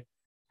play.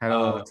 Had a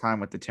little time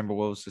with the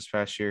Timberwolves this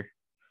past year.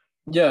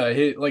 Yeah,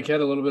 he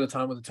had a little bit of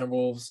time with the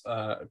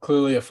Timberwolves.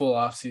 Clearly a full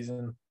off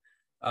season,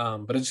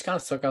 but it just kind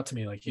of stuck out to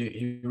me. Like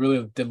he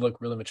really did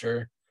look really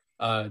mature.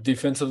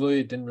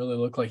 Defensively, it didn't really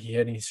look like he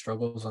had any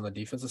struggles on the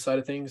defensive side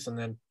of things, and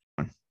then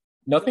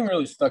nothing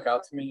really stuck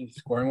out to me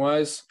scoring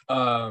wise.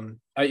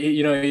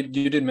 You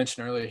did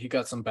mention earlier he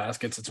got some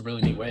baskets. It's a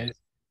really neat way.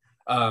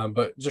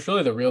 But just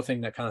really the real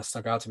thing that kind of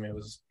stuck out to me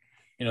was,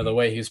 the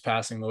way he was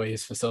passing, the way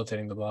he's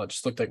facilitating the ball. It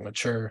just looked like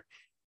mature.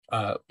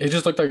 It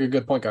just looked like a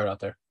good point guard out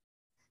there.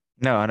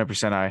 No,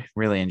 100%. I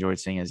really enjoyed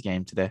seeing his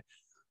game today.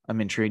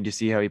 I'm intrigued to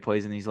see how he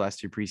plays in these last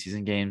two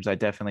preseason games. I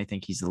definitely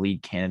think he's the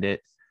lead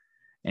candidate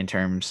in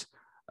terms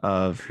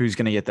of who's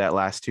going to get that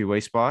last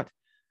two-way spot.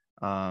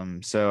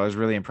 So I was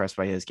really impressed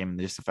by his game and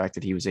just the fact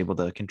that he was able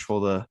to control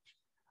the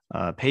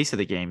pace of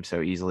the game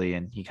so easily.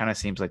 And he kind of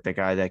seems like the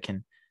guy that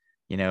can,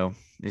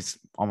 it's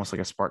almost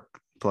like a spark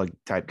plug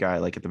type guy.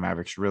 Like if the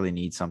Mavericks really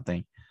need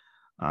something,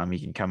 he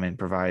can come in,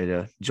 provide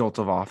a jolt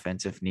of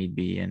offense if need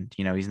be. And,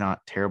 he's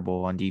not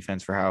terrible on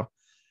defense for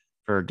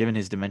given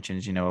his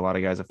dimensions. A lot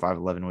of guys at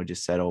 5'11" would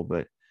just settle,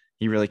 but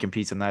he really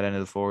competes on that end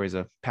of the floor. He's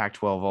a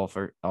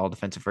Pac-12 all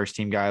defensive first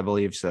team guy, I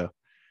believe. So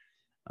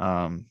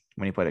when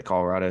he played at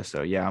Colorado.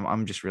 So yeah,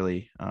 I'm just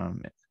really,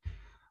 I'm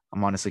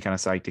honestly kind of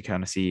psyched to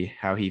kind of see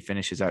how he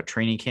finishes out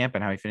training camp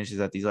and how he finishes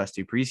out these last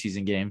two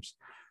preseason games.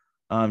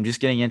 Just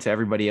getting into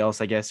everybody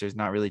else, I guess there's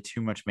not really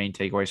too much main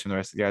takeaways from the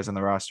rest of the guys on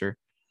the roster.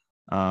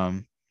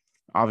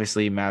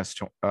 Obviously,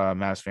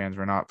 Mavs fans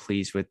were not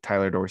pleased with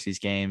Tyler Dorsey's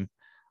game.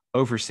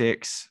 0 for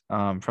 6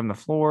 from the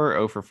floor,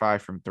 0 for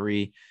 5 from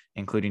 3,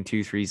 including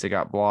 2 threes that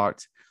got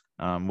blocked.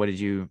 What did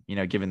you,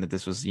 given that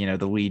this was, the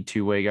lead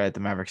two-way guy that the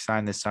Mavericks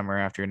signed this summer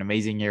after an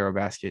amazing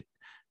Eurobasket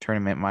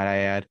tournament, might I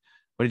add,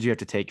 what did you have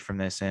to take from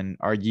this? And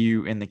are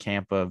you in the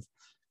camp of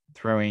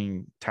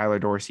throwing Tyler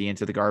Dorsey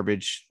into the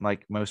garbage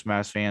like most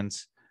Mavs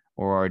fans,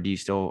 or are you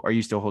still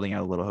holding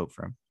out a little hope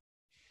for him?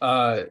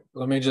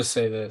 Let me just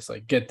say this,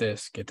 like, get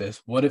this.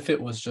 What if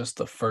it was just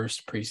the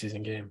first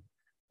preseason game?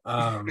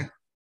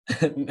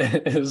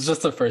 It was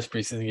just the first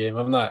preseason game.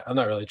 I'm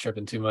not really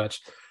tripping too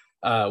much.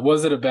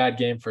 Was it a bad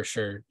game? For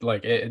sure.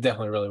 Like it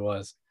definitely really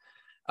was.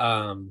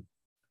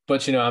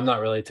 But I'm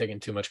not really taking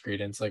too much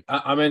credence. Like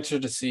I'm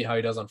interested to see how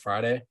he does on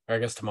Friday, or I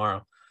guess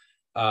tomorrow.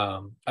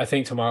 I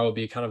think tomorrow will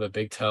be kind of a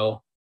big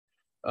tell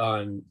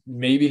on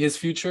maybe his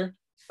future.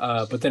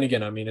 But then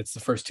again, I mean, it's the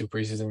first two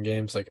preseason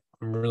games. Like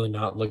I'm really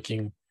not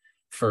looking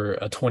for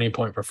a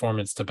 20-point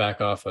performance to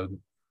back off a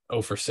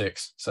 0 for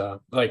 6.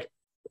 So like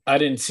I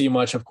didn't see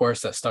much, of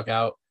course, that stuck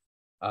out.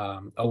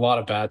 A lot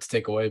of bad to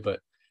take away, but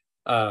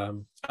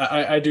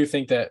I do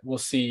think that we'll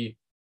see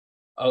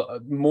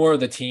more of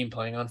the team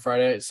playing on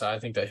Friday. So I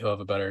think that he'll have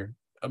a better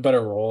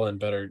role and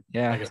better.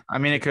 Yeah. I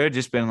mean, it could have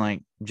just been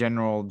like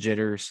general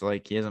jitters.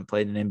 Like he hasn't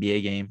played an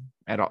NBA game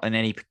at all in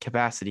any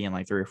capacity in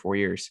like 3 or 4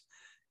 years.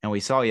 And we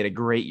saw he had a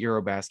great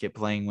Eurobasket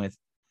playing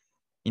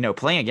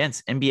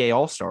against NBA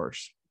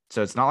All-Stars.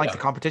 So it's not like the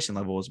competition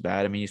level was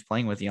bad. I mean, he's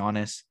playing with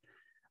Giannis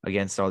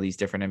against all these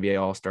different NBA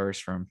All-Stars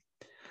from,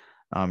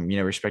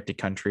 respected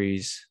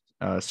countries,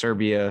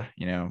 Serbia,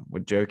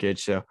 with Jokic.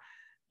 So,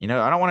 I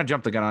don't want to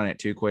jump the gun on it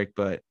too quick,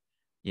 but,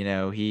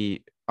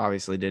 he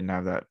obviously didn't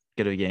have that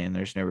good of a game.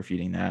 There's no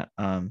refuting that.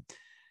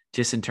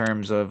 Just in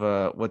terms of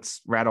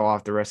let's rattle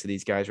off the rest of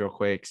these guys real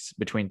quick.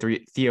 Between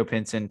Theo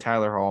Pinson,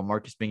 Tyler Hall,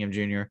 Marcus Bingham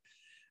Jr.,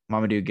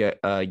 Mamadou Guy,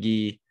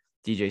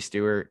 DJ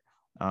Stewart,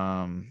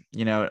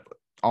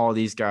 all of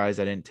these guys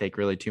I didn't take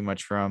really too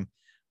much from.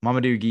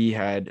 Mamadou Guy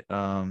had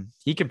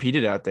he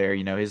competed out there.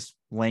 His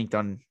length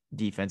on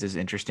defense is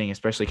interesting,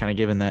 especially kind of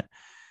given that,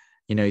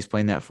 he's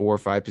playing that 4 or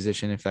 5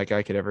 position, if that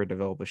guy could ever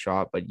develop a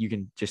shot. But you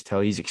can just tell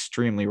he's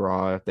extremely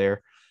raw out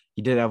there.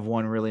 He did have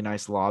one really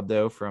nice lob,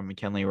 though, from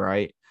McKinley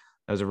Wright.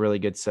 That was a really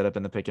good setup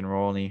in the pick and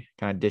roll, and he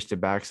kind of dished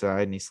it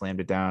backside, and he slammed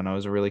it down. That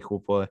was a really cool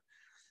play.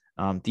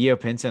 Theo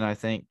Pinson, I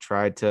think,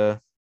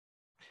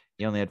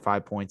 he only had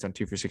 5 points on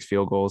 2 for 6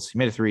 field goals. He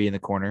made a 3 in the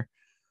corner.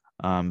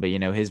 But,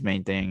 his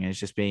main thing is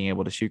just being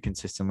able to shoot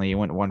consistently. He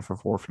went 1 for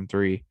 4 from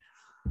 3.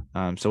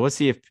 So let's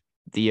see if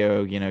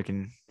Theo,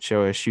 can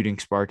show a shooting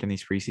spark in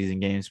these preseason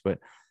games. But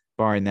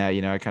barring that,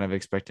 I kind of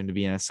expect him to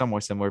be in a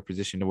somewhat similar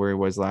position to where he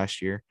was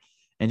last year.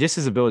 And just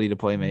his ability to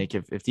play make,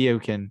 if Theo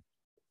can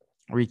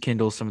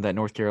rekindle some of that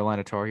North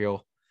Carolina Tar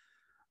Heel,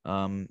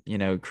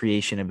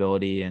 creation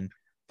ability and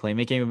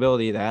playmaking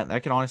ability,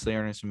 that can honestly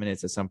earn him some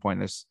minutes at some point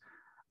this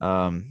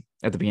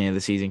at the beginning of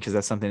the season, because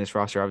that's something this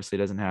roster obviously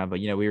doesn't have. But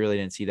we really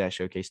didn't see that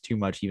showcase too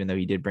much, even though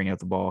he did bring out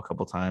the ball a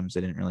couple times.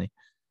 I didn't really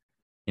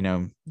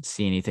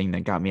see anything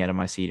that got me out of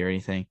my seat or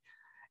anything.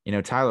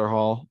 Tyler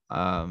Hall,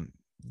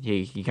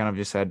 he kind of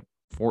just had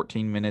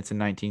 14 minutes and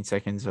 19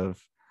 seconds of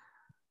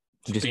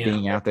just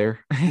being out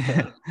there.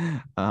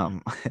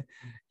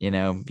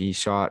 He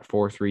shot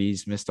 4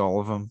 threes, missed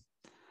all of them,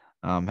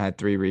 had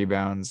 3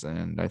 rebounds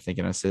and I think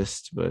an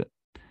assist, but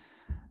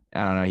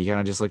I don't know. He kind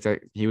of just looked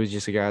like he was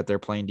just a guy out there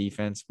playing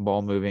defense,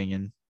 ball moving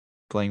and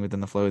playing within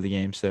the flow of the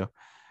game. So,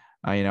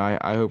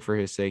 I hope for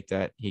his sake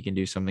that he can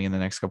do something in the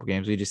next couple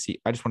games. I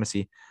just want to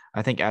see,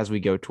 I think as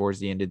we go towards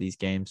the end of these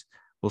games,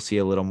 we'll see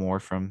a little more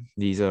from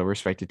these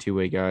respected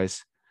two-way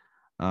guys.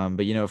 But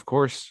of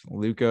course,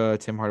 Luka,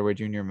 Tim Hardaway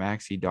Jr.,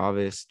 Maxey,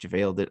 Davis,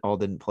 JaVale all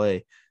didn't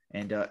play.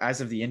 And as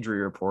of the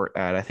injury report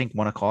at I think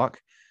 1:00,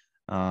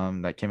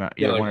 that came out,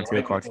 either 1 or 2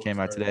 o'clock that came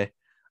out today.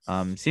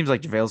 Seems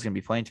like JaVale's going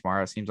to be playing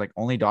tomorrow. It seems like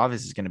only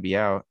Davis is going to be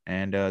out,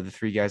 and the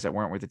 3 guys that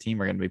weren't with the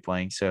team are going to be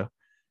playing. So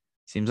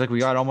seems like we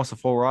got almost a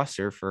full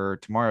roster for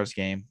tomorrow's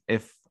game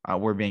if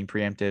we're being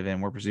preemptive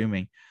and we're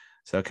presuming.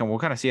 So we'll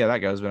kind of see how that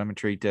goes. But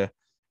we're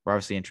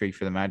obviously intrigued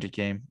for the Magic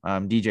game.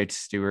 DJ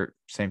Stewart,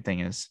 same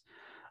thing as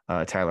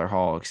Tyler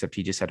Hall, except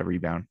he just had a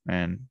rebound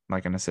and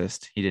like an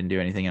assist. He didn't do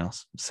anything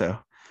else. So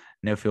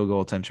no field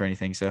goal attempts or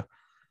anything. So,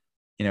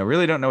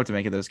 really don't know what to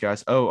make of those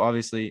guys. Oh,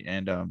 obviously.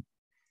 And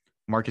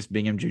Marcus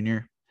Bingham Jr.,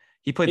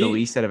 he played the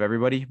least out of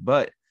everybody,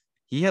 but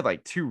he had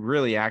like 2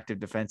 really active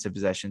defensive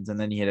possessions. And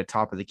then he hit a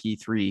top of the key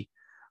 3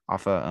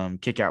 off a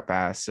kick out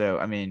pass. So,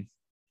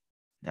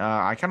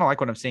 I kind of like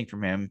what I'm seeing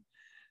from him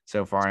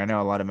so far. I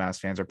know a lot of Mavs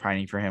fans are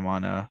pining for him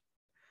on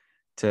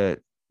to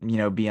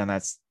be on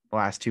that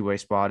last 2-way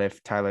spot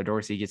if Tyler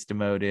Dorsey gets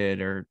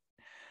demoted or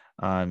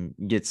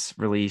gets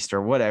released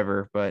or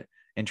whatever. But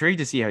intrigued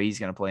to see how he's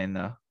going to play in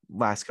the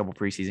last couple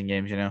preseason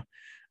games.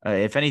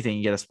 If anything,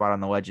 you get a spot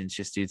on the Legends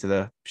just due to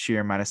the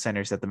sheer amount of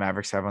centers that the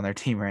Mavericks have on their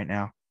team right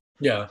now.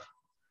 Yeah.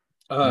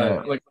 Go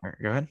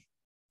ahead.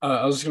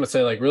 I was just gonna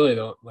say, really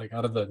though,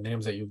 out of the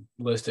names that you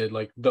listed,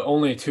 the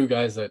only 2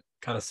 guys that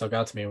kind of stuck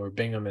out to me were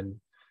Bingham and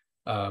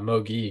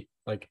Mo Gee.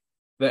 They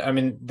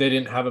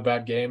didn't have a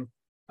bad game.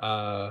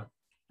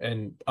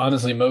 And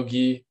honestly, Mo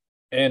Gee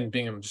and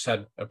Bingham just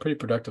had a pretty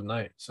productive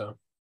night. So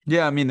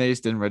yeah, they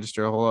just didn't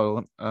register a whole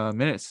lot of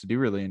minutes to do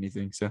really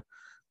anything. So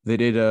they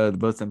did.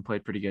 Both of them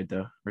played pretty good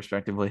though,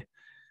 respectively.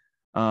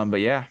 But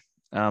yeah.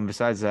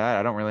 Besides that,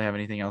 I don't really have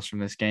anything else from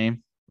this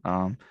game.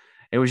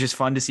 It was just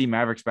fun to see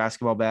Mavericks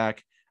basketball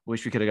back.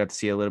 Wish we could have got to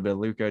see a little bit of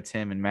Luka,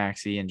 Tim, and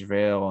Maxey, and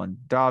JaVale,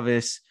 and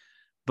Davis.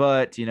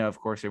 But, of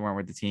course, they weren't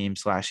with the team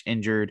 /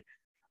 injured.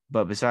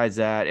 But besides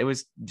that, it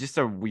was just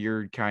a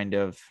weird kind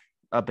of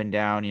up and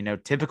down,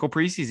 typical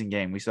preseason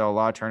game. We saw a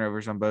lot of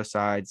turnovers on both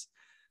sides.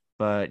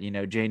 But,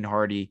 Jaden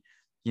Hardy,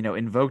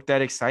 invoked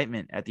that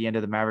excitement at the end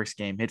of the Mavericks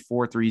game, hit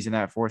 4 threes in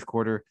that fourth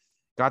quarter,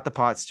 got the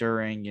pot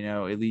stirring,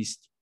 at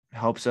least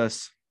helps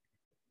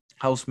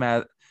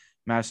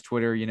Mavs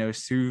Twitter,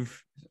 soothe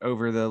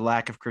over the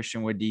lack of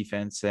Christian Wood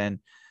defense and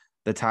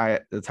the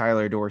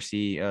Tyler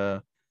Dorsey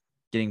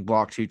getting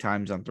blocked 2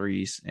 times on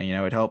threes. And,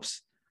 it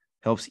helps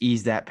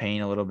ease that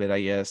pain a little bit, I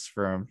guess,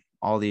 from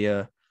all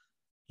the,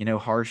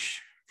 harsh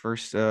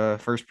first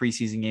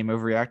preseason game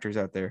overreactors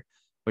out there,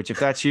 which if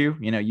that's you,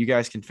 you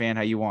guys can fan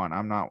how you want.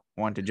 I'm not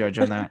one to judge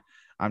on that.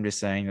 I'm just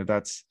saying that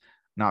that's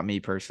not me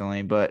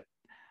personally, but,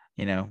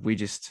 we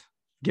just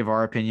give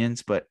our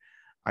opinions, but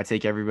I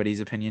take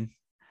everybody's opinion,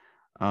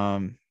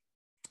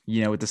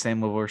 with the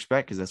same level of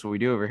respect, because that's what we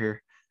do over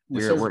here.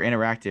 We're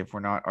interactive. We're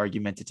not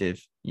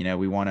argumentative.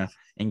 We want to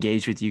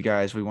engage with you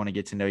guys. We want to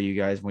get to know you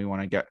guys. We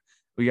want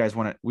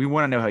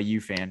to know how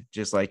you fan,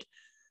 just like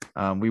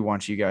we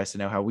want you guys to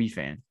know how we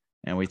fan.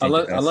 And we think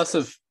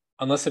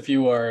unless if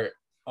you are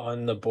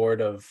on the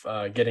board of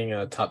getting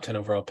a top 10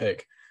 overall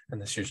pick in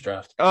this year's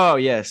draft. Oh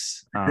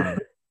yes. I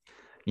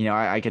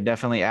could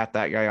definitely at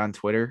that guy on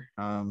Twitter.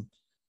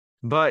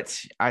 But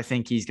I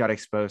think he's got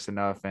exposed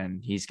enough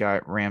and he's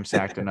got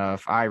ramsacked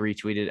enough. I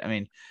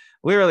retweeted.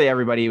 Literally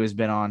everybody who's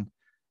been on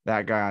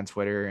that guy on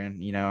Twitter,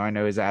 and I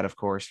know his ad, of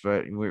course,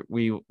 but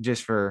we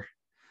just for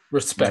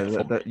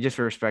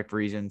respect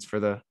reasons for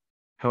the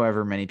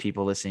however many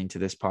people listening to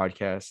this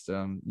podcast.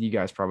 You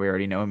guys probably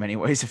already know him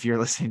anyways if you're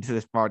listening to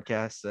this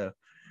podcast. So,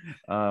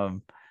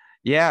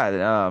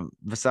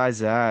 besides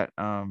that,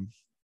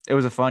 it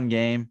was a fun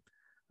game.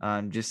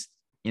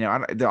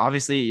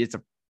 Obviously it's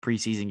a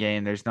preseason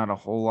game. There's not a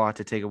whole lot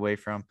to take away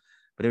from,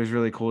 but it was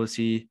really cool to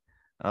see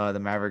the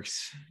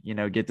Mavericks,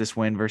 get this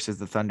win versus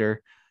the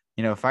Thunder.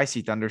 If I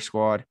see Thunder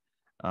squad,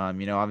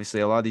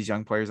 obviously a lot of these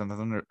young players on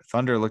the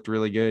Thunder looked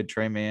really good.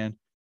 Trey Mann,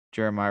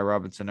 Jeremiah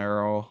Robinson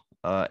Earl,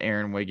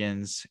 Aaron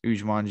Wiggins,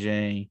 Ujman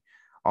Jang,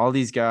 all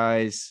these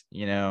guys,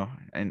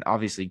 and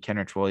obviously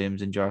Kenrich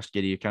Williams and Josh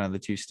Giddey are kind of the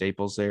 2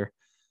 staples there.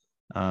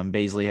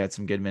 Baisley had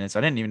some good minutes.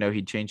 I didn't even know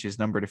he'd changed his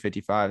number to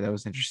 55. That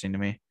was interesting to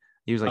me.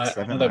 He was like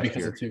 7 last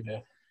year.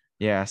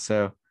 Yeah.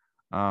 So,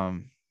 no,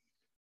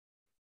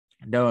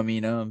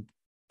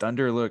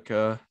 Thunder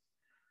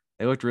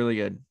they looked really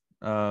good.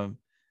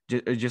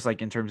 Just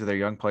like in terms of their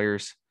young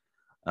players.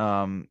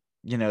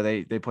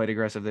 They played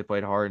aggressive, they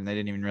played hard, and they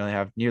didn't even really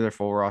have near their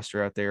full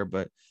roster out there.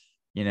 But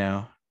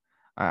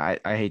I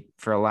hate,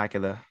 for a lack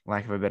of a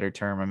better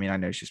term. I mean, I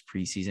know it's just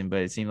preseason,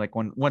 but it seemed like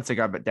once they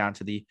got down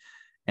to the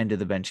end of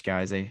the bench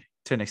guys, they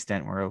to an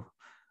extent were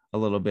a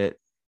little bit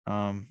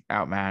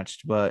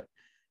outmatched, but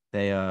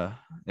it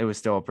was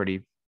still a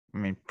pretty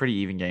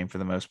even game for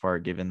the most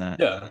part, given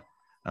that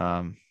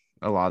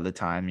a lot of the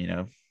time,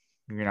 you're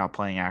not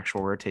playing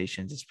actual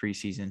rotations, it's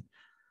preseason.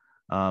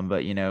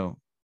 But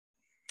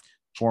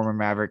former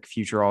Maverick,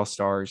 future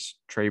All-Stars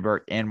Trey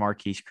Burke and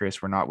Marquise Chris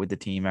were not with the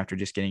team after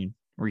just getting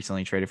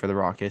recently traded for the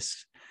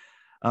Rockets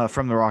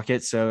from the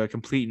Rockets. So a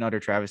complete and utter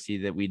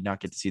travesty that we'd not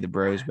get to see the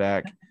bros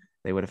back.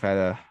 They would have had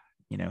a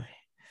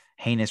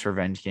heinous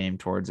revenge game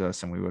towards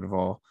us, and we would have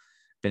all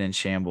been in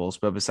shambles.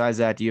 But besides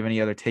that, do you have any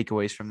other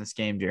takeaways from this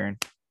game,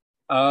 Jaren?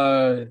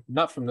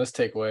 Not from this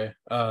takeaway.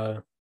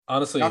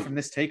 Honestly, not from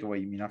this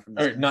takeaway. You mean not from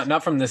this?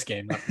 Not from this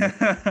game.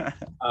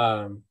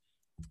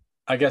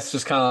 I guess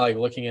just kind of like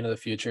looking into the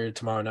future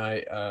tomorrow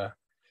night.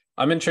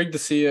 I'm intrigued to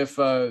see if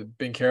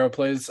Banchero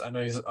plays. I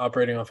know he's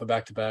operating off a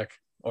back-to-back.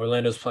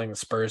 Orlando's playing the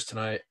Spurs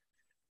tonight,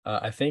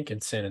 I think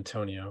in San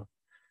Antonio.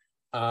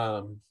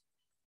 But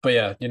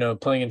yeah,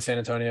 playing in San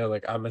Antonio,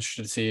 like I'm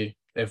interested to see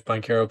if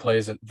Banchero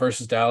plays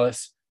versus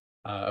Dallas.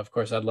 Of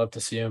course, I'd love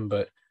to see him,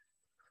 but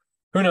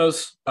who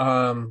knows?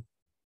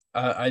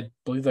 I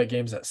believe that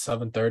game's at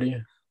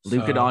 7:30.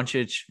 Luka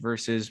Doncic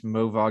versus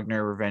Mo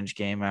Wagner revenge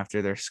game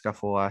after their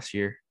scuffle last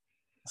year.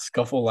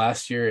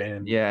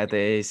 And at the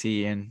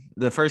AAC, and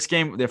the first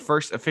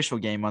official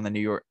game on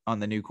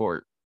the new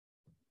court.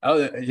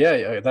 Oh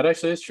yeah, that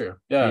actually is true.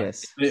 Yeah.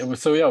 Yes.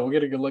 So yeah, we'll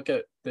get a good look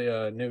at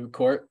the new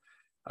court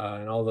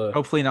and all the.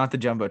 Hopefully not the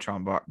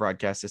jumbotron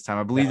broadcast this time.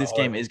 I believe this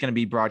game is going to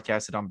be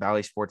broadcasted on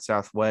Bally Sports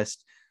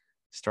Southwest,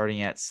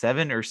 starting at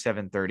 7 or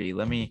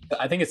 7:30.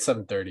 I think it's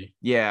 7:30.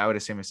 Yeah, I would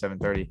assume it's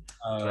 7:30.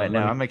 But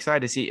no, I'm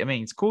excited to see. I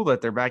mean, it's cool that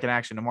they're back in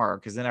action tomorrow,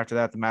 because then after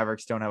that, the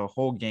Mavericks don't have a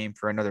whole game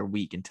for another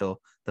week until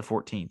the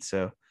 14th.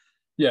 So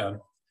yeah,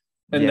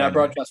 and that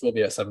broadcast will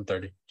be at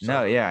 7:30. So.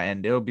 No, yeah,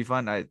 and it'll be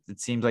fun. It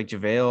seems like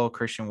JaVale,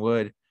 Christian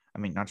Wood. I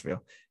mean, not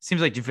JaVale. It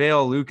seems like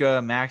JaVale, Luka,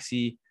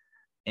 Maxey,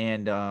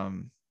 and who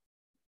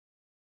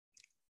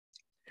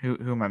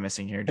am I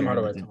missing here? Tim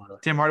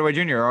Hardaway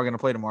Jr. are all going to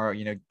play tomorrow.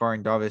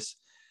 Barring Davis.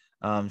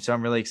 So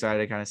I'm really excited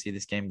to kind of see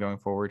this game going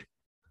forward.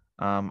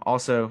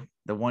 Also,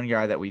 the one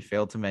guy that we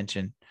failed to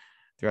mention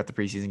throughout the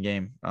preseason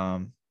game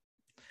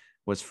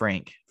was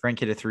Frank.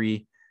 Frank hit a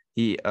three.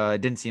 He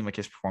didn't seem like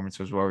his performance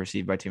was well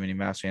received by too many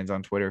Mavs fans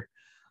on Twitter.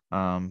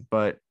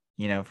 But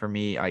for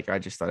me, I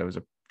just thought it was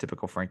a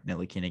typical Frank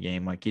Ntilikina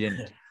game. Like he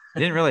didn't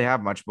really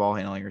have much ball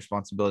handling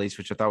responsibilities,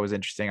 which I thought was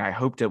interesting. I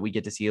hope that we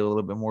get to see a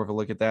little bit more of a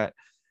look at that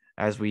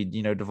as we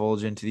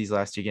divulge into these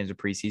last two games of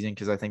preseason,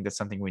 because I think that's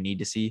something we need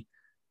to see.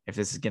 If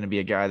this is going to be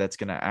a guy that's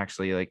going to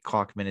actually like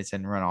clock minutes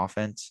and run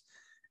offense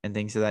and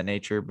things of that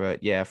nature.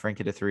 But yeah, Frank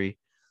hit a three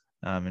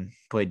and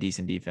played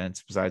decent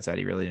defense. Besides that,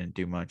 he really didn't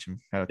do much and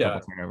had a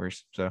couple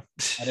turnovers. So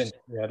I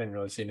didn't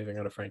really see anything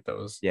out of Frank that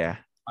was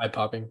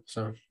eye-popping.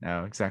 So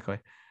no, exactly.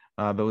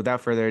 But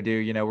without further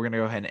ado, we're going to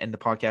go ahead and end the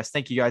podcast.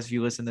 Thank you guys if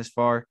you listen this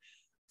far.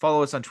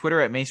 Follow us on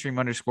Twitter at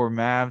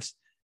mainstream_Mavs.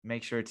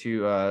 Make sure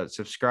to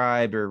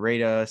subscribe or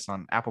rate us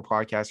on Apple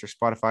Podcasts or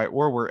Spotify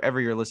or wherever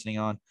you're listening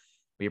on.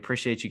 We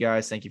appreciate you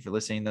guys. Thank you for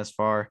listening thus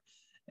far.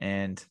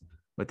 And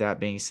with that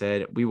being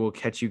said, we will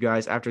catch you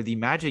guys after the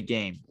Magic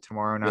game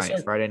tomorrow night,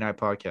 Friday night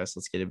podcast.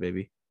 Let's get it,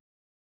 baby.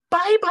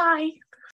 Bye-bye.